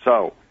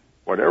 So,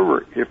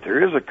 if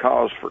there is a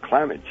cause for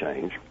climate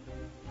change,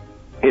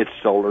 it's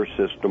solar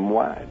system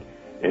wide,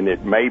 and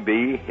it may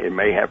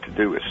have to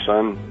do with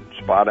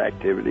sunspot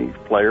activity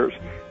flares.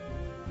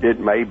 It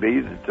may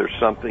be that there's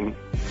something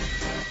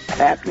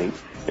happening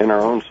in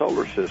our own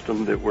solar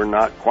system that we're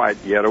not quite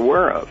yet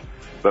aware of.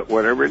 But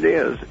whatever it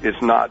is,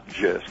 it's not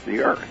just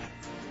the Earth.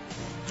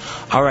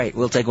 All right,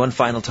 we'll take one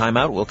final time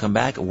out. We'll come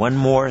back. One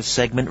more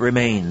segment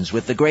remains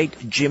with the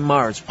great Jim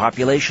Marrs,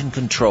 Population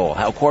Control,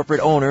 how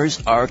corporate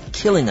owners are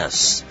killing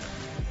us.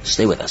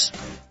 Stay with us.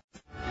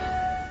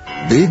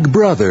 Big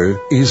Brother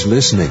is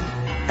listening,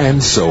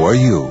 and so are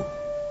you,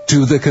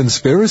 to The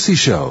Conspiracy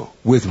Show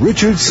with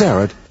Richard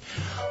Serrett.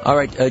 All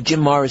right,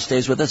 Jim Marrs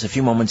stays with us a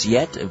few moments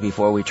yet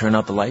before we turn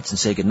out the lights and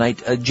say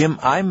goodnight. Jim,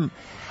 I'm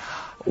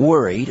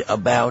worried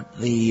about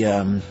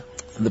the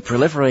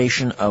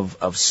proliferation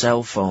of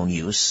cell phone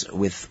use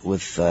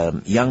with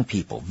young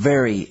people,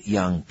 very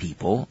young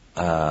people,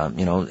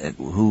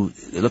 who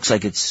it looks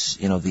like it's,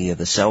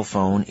 the cell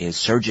phone is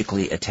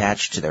surgically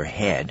attached to their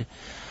head,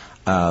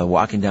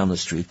 walking down the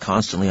street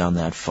constantly on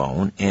that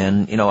phone.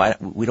 And,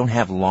 we don't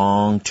have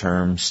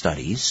long-term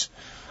studies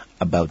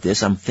about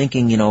this. I'm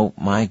thinking,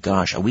 my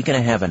gosh, are we going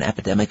to have an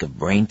epidemic of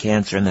brain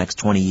cancer in the next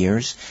 20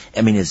 years?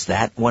 I mean, is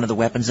that one of the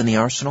weapons in the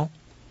arsenal?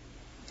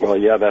 Well,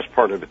 yeah, that's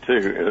part of it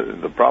too.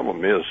 The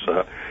problem is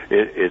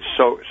it's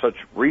such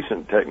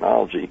recent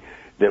technology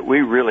that we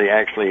really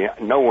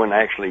no one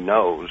actually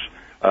knows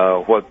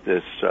what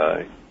this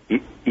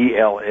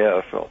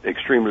ELF,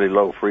 extremely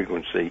low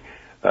frequency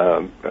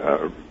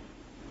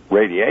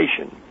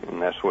radiation, and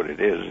that's what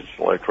it is. It's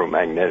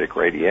electromagnetic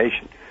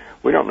radiation.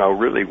 We don't know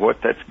really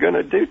what that's going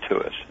to do to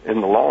us in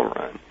the long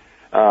run.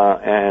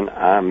 And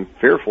I'm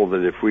fearful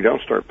that if we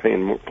don't start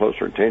paying more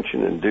closer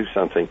attention and do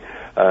something,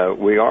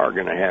 we are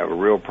going to have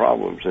real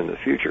problems in the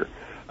future.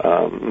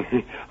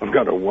 I've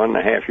got a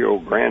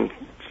 1.5-year-old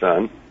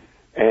grandson,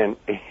 and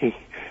he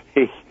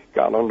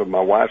got onto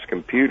my wife's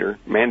computer,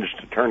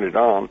 managed to turn it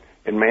on,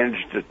 and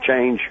managed to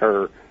change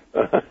her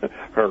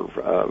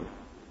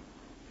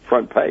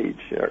front page,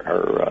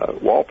 her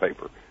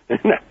wallpaper.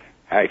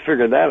 I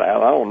figured that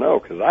out. I don't know,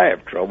 because I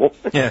have trouble.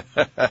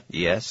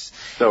 Yes.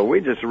 So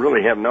we just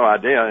really have no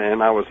idea.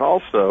 And I was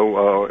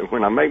also,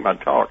 when I make my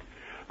talk,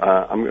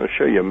 I'm going to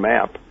show you a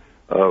map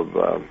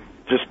of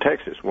just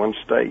Texas, one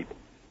state,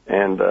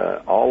 and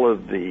all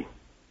of the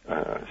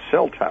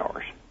cell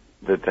towers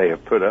that they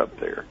have put up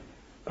there,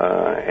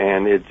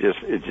 and it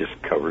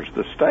just covers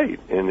the state,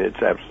 and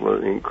it's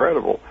absolutely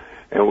incredible.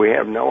 And we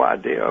have no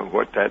idea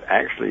what that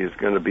actually is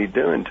going to be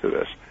doing to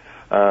us.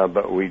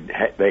 But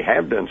they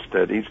have done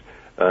studies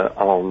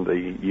on the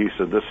use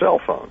of the cell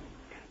phone.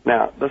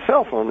 Now, the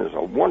cell phone is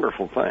a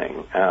wonderful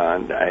thing,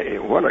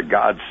 and what a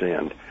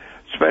godsend,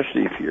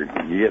 especially if you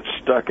get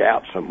stuck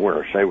out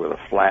somewhere, say with a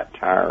flat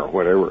tire or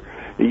whatever.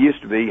 It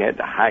used to be you had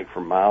to hike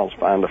for miles,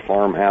 find a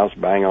farmhouse,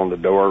 bang on the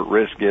door,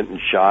 risk getting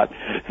shot,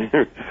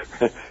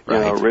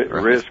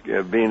 risk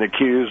being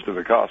accused of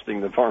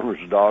accosting the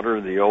farmer's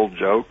daughter, the old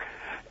joke,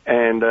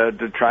 and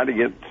to try to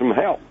get some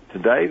help.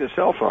 Today, the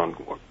cell phone,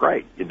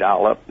 great. You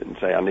dial up and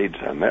say, I need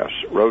some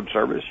road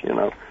service,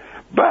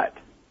 But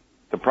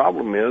the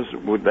problem is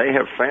they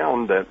have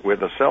found that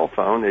with a cell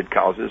phone, it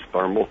causes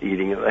thermal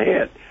heating of the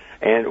head,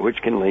 and which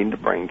can lead to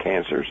brain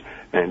cancers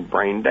and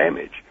brain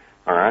damage.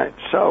 All right,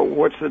 so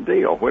what's the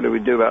deal? What do we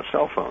do about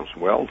cell phones?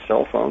 Well,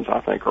 cell phones,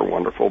 I think, are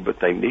wonderful, but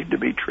they need to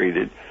be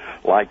treated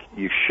like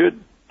you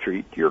should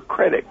treat your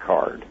credit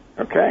card,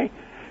 okay?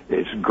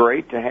 It's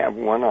great to have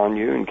one on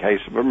you in case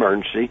of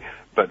emergency,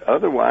 but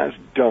otherwise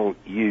don't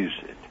use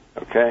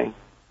it, okay?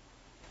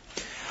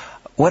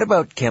 What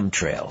about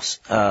chemtrails?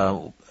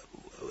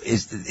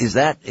 Is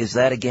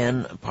that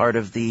again part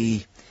of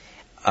the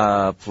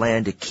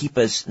plan to keep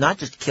us, not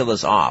just kill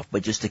us off,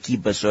 but just to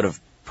keep us sort of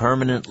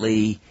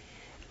permanently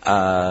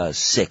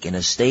sick, in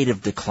a state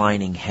of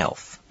declining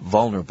health,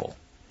 vulnerable?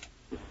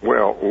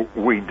 Well,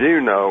 we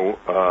do know,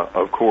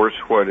 of course,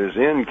 what is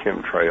in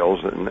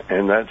chemtrails,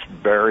 and that's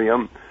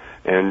barium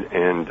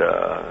and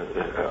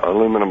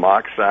aluminum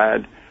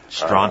oxide,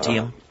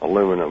 strontium,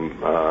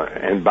 aluminum,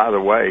 and by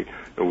the way,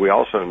 we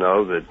also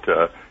know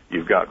that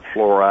you've got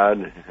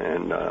fluoride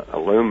and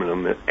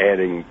aluminum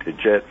adding to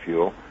jet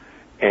fuel,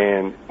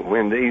 and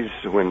when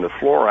the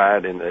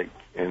fluoride and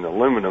the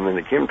aluminum and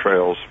the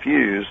chemtrails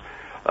fuse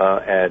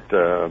at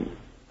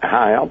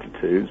high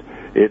altitudes,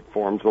 it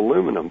forms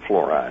aluminum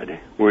fluoride,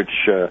 which,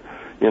 I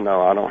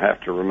don't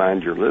have to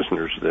remind your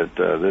listeners that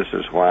this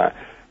is why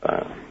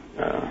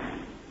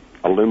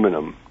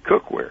aluminum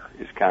cookware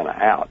is kind of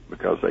out,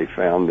 because they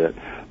found that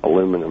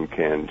aluminum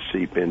can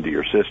seep into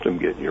your system,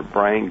 get in your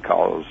brain,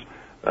 cause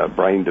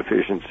brain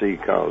deficiency,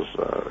 cause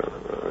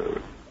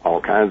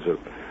all kinds of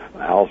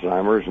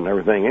Alzheimer's and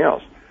everything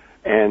else.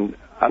 And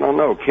I don't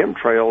know,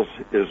 chemtrails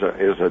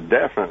is a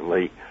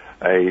definitely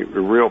a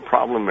real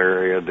problem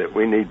area that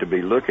we need to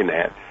be looking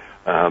at,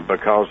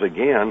 because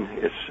again,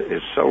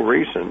 it's so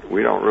recent,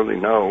 we don't really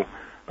know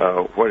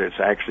what it's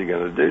actually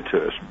going to do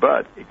to us,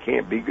 but it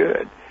can't be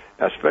good,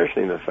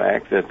 especially in the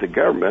fact that the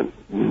government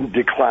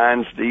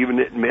declines to even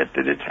admit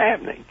that it's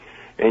happening.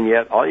 And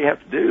yet all you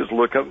have to do is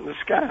look up in the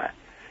sky.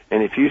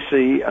 And if you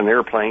see an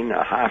airplane,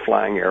 a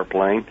high-flying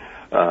airplane,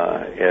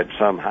 at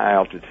some high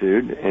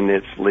altitude, and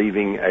it's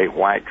leaving a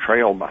white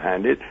trail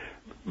behind it,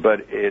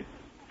 but it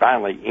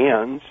finally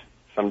ends,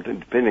 something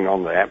depending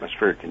on the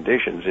atmospheric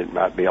conditions, it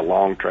might be a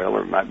long trail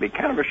or it might be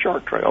kind of a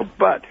short trail,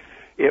 but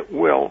it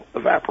will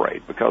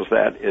evaporate because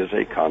that is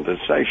a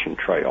condensation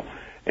trail.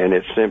 And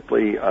it's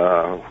simply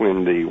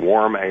when the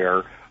warm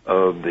air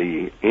of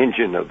the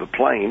engine of the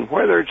plane,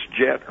 whether it's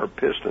jet or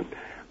piston,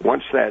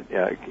 once that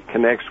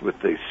connects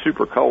with the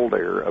super cold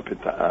air up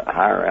at the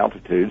higher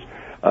altitudes,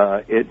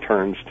 it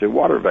turns to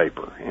water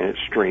vapor, and it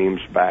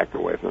streams back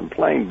away from the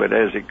plane. But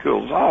as it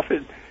cools off,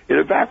 it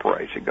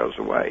evaporates. It goes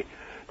away.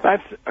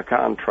 That's a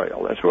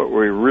contrail. That's what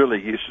we're really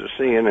used to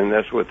seeing, and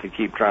that's what they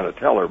keep trying to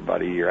tell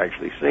everybody you're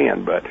actually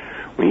seeing. But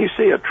when you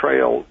see a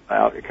trail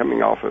out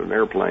coming off of an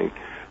airplane,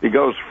 it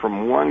goes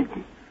from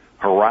one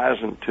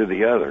horizon to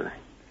the other,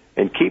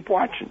 and keep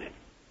watching it.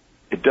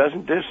 It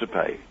doesn't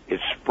dissipate. It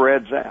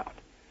spreads out.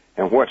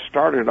 And what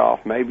started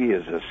off maybe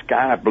as a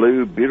sky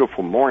blue,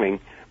 beautiful morning,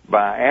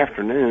 by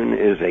afternoon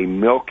is a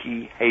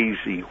milky,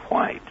 hazy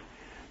white.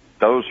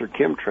 Those are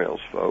chemtrails,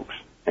 folks,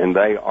 and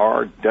they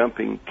are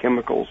dumping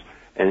chemicals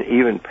and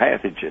even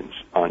pathogens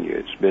on you.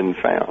 It's been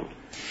found.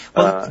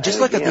 Well, just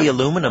look at the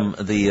aluminum,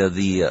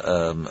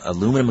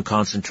 aluminum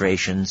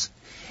concentrations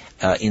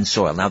in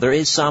soil. Now, there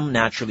is some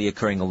naturally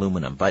occurring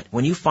aluminum, but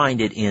when you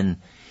find it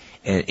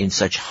in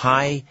such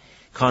high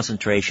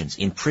concentrations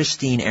in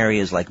pristine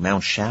areas like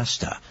Mount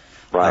Shasta,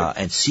 right,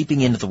 and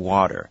seeping into the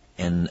water,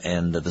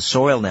 and the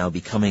soil now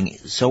becoming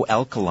so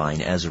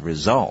alkaline as a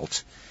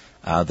result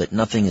that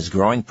nothing is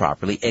growing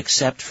properly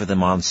except for the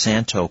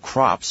Monsanto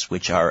crops,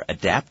 which are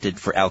adapted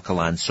for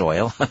alkaline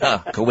soil.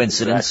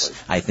 Coincidence?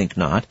 Exactly. I think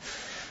not.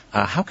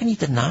 How can you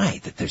deny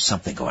that there's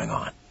something going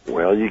on?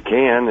 Well, you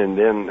can, and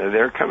then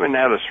they're coming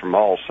at us from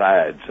all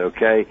sides,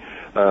 okay?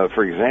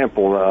 For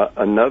example,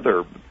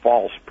 another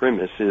false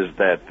premise is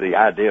that the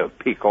idea of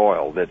peak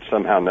oil, that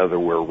somehow or another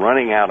we're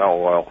running out of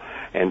oil,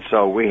 and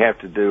so we have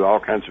to do all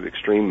kinds of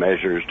extreme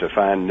measures to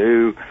find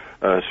new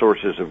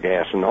sources of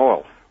gas and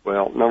oil.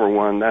 Well, number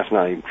one, that's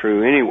not even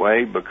true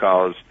anyway,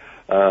 because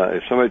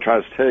if somebody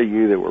tries to tell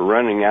you that we're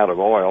running out of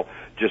oil,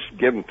 just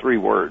give them 3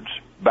 words: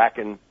 back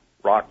in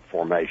Rock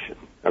Formation,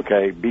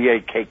 okay,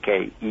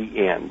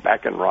 Bakken,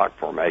 Bakken Rock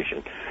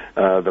Formation.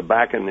 The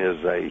Bakken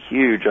is a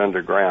huge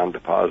underground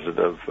deposit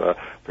of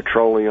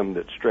petroleum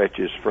that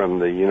stretches from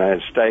the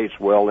United States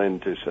well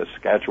into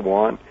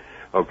Saskatchewan,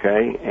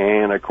 okay,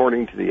 and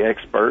according to the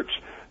experts,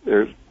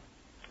 there's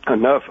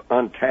enough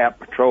untapped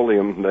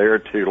petroleum there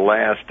to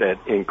last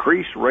at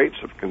increased rates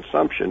of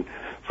consumption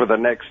for the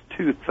next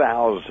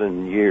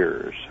 2,000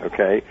 years,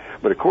 okay?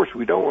 But, of course,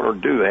 we don't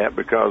want to do that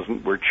because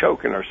we're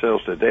choking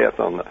ourselves to death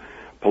on the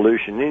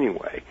pollution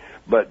anyway.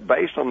 But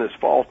based on this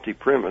faulty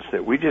premise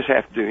that we just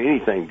have to do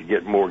anything to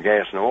get more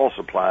gas and oil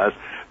supplies,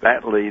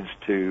 that leads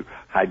to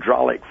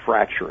hydraulic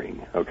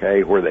fracturing,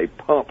 okay, where they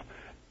pump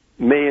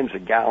millions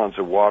of gallons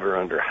of water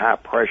under high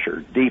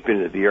pressure deep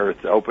into the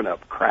earth to open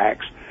up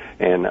cracks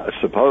and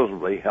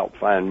supposedly help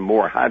find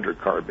more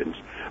hydrocarbons.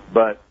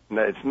 But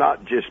it's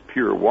not just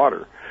pure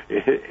water.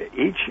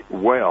 Each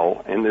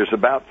well, and there's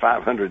about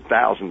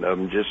 500,000 of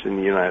them just in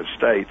the United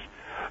States,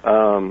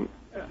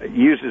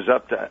 uses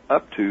up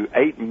to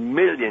 8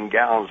 million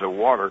gallons of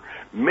water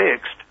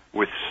mixed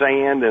with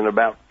sand and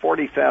about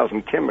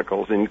 40,000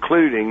 chemicals,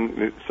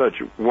 including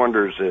such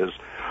wonders as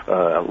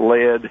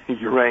lead,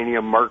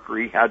 uranium,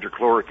 mercury,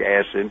 hydrochloric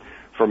acid,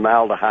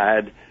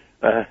 formaldehyde.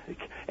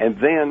 And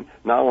then,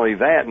 not only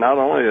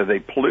are they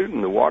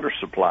polluting the water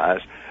supplies,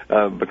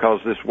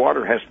 because this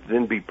water has to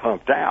then be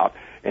pumped out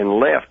and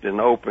left in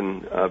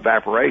open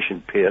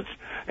evaporation pits,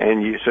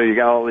 and so you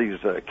got all these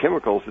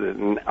chemicals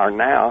that are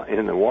now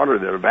in the water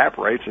that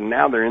evaporates, and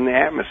now they're in the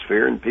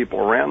atmosphere, and people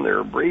around there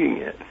are breathing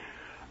it.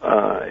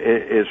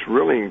 It's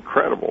really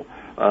incredible.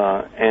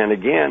 And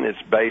again,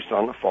 it's based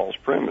on the false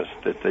premise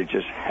that they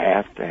just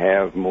have to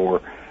have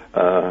more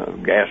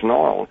gas and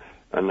oil.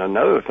 And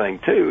another thing,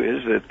 too,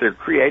 is that they're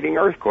creating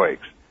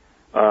earthquakes.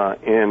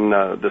 In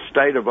the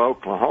state of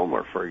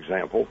Oklahoma, for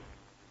example,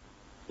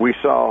 we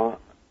saw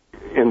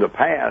in the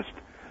past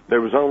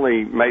there was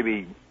only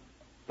maybe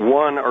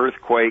one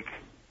earthquake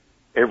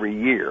every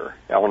year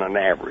on an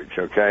average,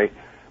 okay?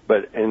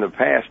 But in the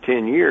past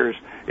 10 years,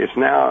 it's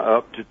now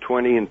up to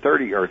 20 and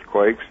 30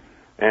 earthquakes.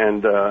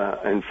 And,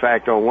 in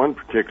fact, on one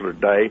particular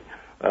day,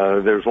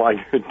 there's like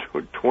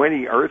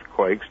 20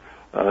 earthquakes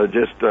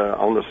just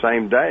on the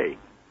same day.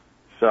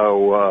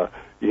 So,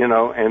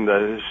 and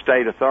the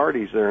state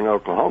authorities there in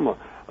Oklahoma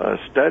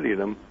studied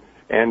them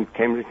and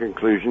came to the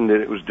conclusion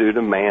that it was due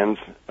to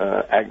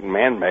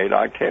man-made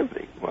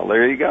activity. Well,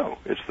 there you go.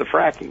 It's the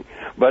fracking.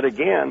 But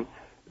again,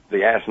 the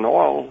gas and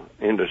oil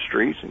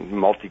industries and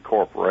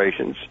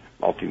multi-corporations,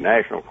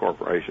 multinational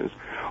corporations,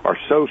 are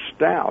so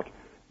stout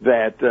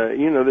that,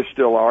 they're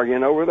still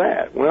arguing over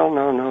that. Well,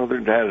 no, their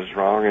data's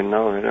wrong, and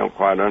no, they don't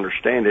quite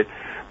understand it.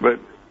 But,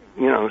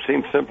 it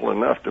seems simple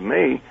enough to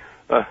me.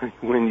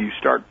 When you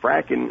start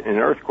fracking and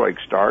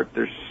earthquakes start,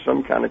 there's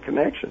some kind of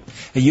connection.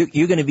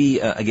 You're going to be,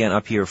 again,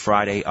 up here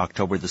Friday,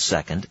 October the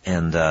 2nd,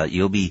 and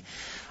you'll be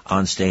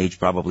on stage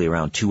probably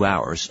around 2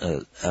 hours.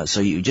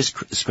 So you just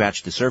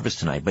scratched the surface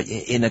tonight. But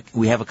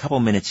we have a couple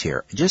minutes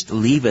here. Just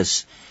leave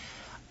us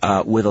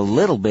with a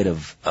little bit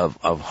of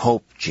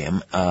hope,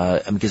 Jim,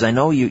 because I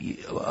know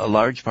a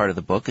large part of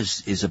the book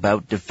is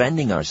about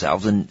defending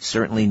ourselves, and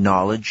certainly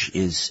knowledge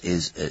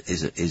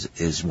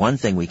is one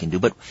thing we can do.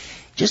 But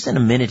just in a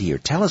minute here,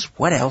 tell us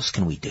what else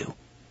can we do?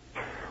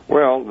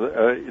 Well,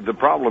 the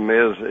problem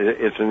is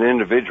it's an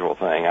individual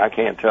thing. I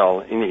can't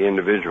tell any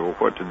individual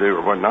what to do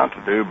or what not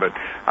to do, but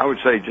I would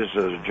say just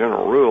as a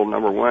general rule,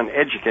 number one,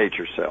 educate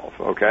yourself,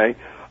 okay?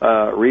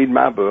 Read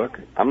my book.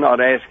 I'm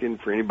not asking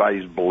for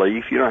anybody's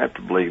belief. You don't have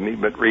to believe me,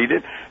 but read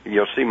it.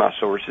 You'll see my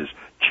sources.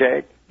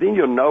 Check. Then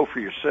you'll know for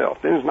yourself.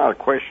 Then it's not a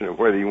question of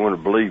whether you want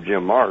to believe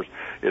Jim Marrs.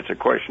 It's a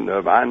question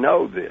of, I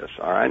know this,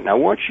 all right? Now,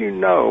 once you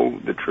know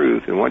the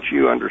truth and once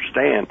you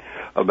understand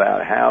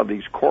about how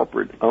these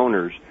corporate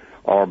owners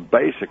are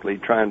basically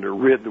trying to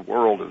rid the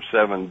world of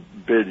 7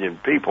 billion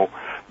people,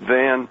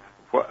 then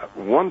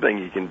one thing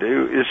you can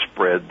do is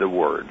spread the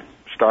word.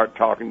 Start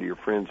talking to your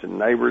friends and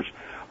neighbors.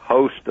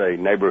 Host a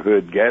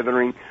neighborhood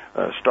gathering,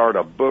 start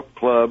a book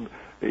club,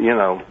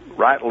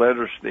 write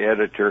letters to the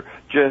editor,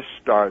 just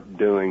start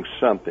doing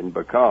something,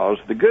 because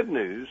the good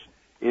news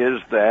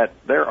is that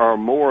there are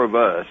more of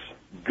us,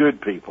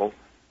 good people,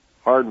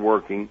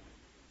 hardworking,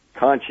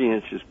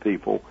 conscientious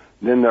people,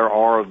 than there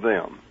are of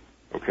them,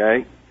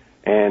 okay?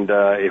 And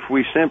if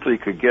we simply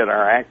could get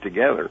our act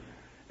together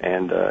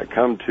and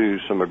come to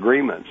some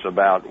agreements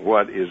about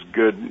what is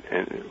good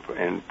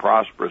and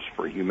prosperous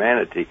for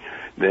humanity,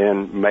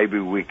 then maybe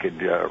we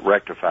could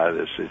rectify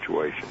this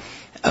situation.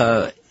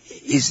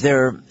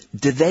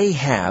 Do they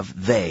have,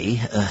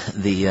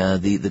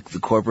 the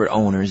corporate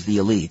owners, the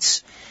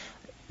elites,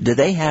 do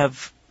they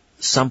have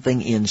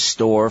something in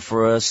store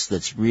for us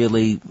that's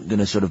really going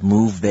to sort of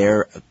move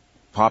their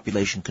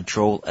population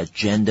control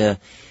agenda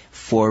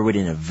forward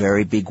in a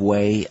very big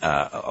way?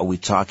 Are we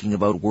talking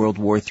about World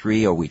War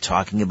III? Are we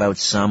talking about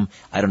some,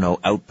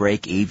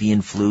 outbreak,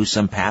 avian flu,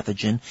 some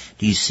pathogen?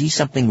 Do you see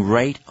something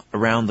right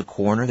around the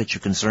corner that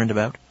you're concerned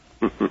about?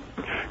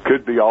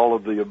 Could be all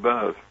of the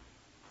above.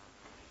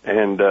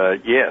 And,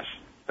 yes,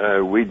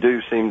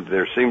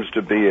 there seems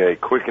to be a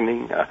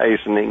quickening, a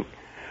hastening.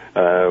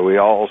 We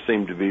all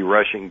seem to be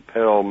rushing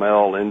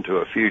pell-mell into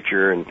a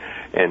future and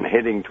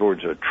heading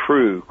towards a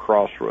true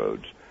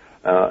crossroads.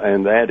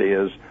 And that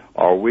is,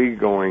 are we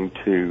going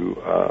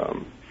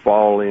to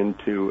fall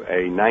into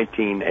a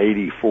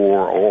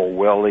 1984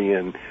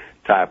 Orwellian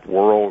type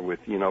world with,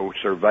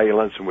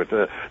 surveillance and with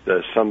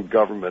some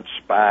government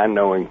spy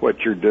knowing what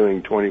you're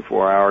doing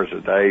 24 hours a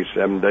day,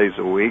 7 days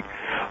a week,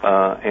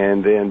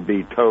 and then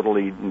be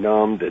totally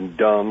numbed and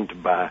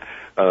dumbed by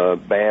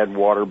bad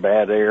water,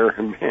 bad air,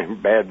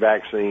 bad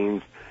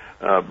vaccines,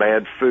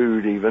 bad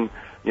food even,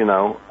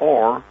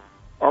 or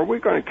are we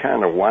going to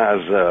kind of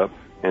wise up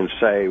and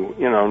say,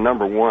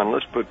 number one,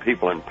 let's put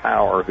people in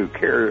power who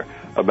care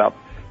about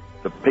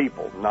the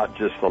people, not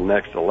just the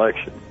next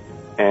election,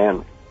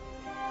 and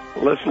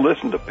let's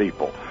listen to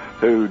people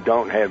who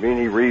don't have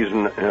any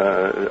reason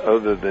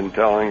other than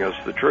telling us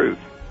the truth.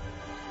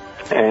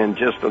 And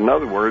just in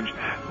other words,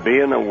 be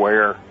an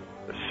aware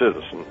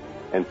citizen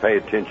and pay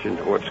attention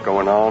to what's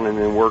going on and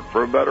then work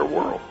for a better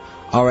world.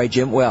 All right,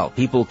 Jim. Well,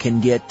 people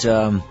can get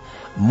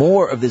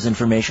more of this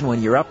information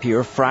when you're up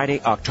here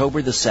Friday,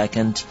 October the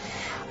 2nd,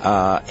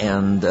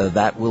 and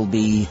that will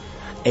be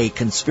a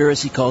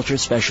Conspiracy Culture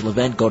special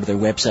event. Go to their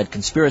website,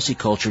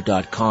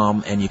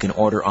 conspiracyculture.com, and you can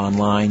order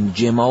online.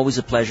 Jim, always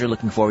a pleasure.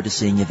 Looking forward to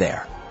seeing you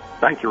there.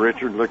 Thank you,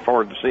 Richard. Look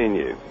forward to seeing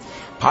you.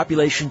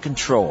 Population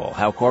control,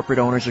 how corporate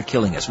owners are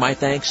killing us. My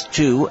thanks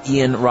to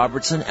Ian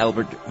Robertson,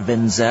 Albert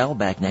Venzel,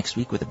 back next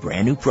week with a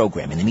brand new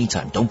program. In the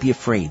meantime, don't be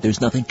afraid. There's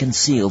nothing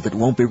concealed that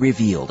won't be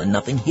revealed, and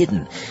nothing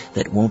hidden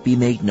that won't be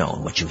made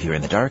known. What you hear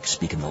in the dark,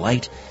 speak in the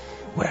light.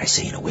 What I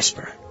say in a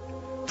whisper.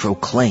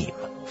 Proclaim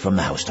from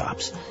the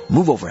housetops.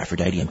 Move over,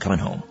 Aphrodite. I'm coming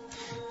home.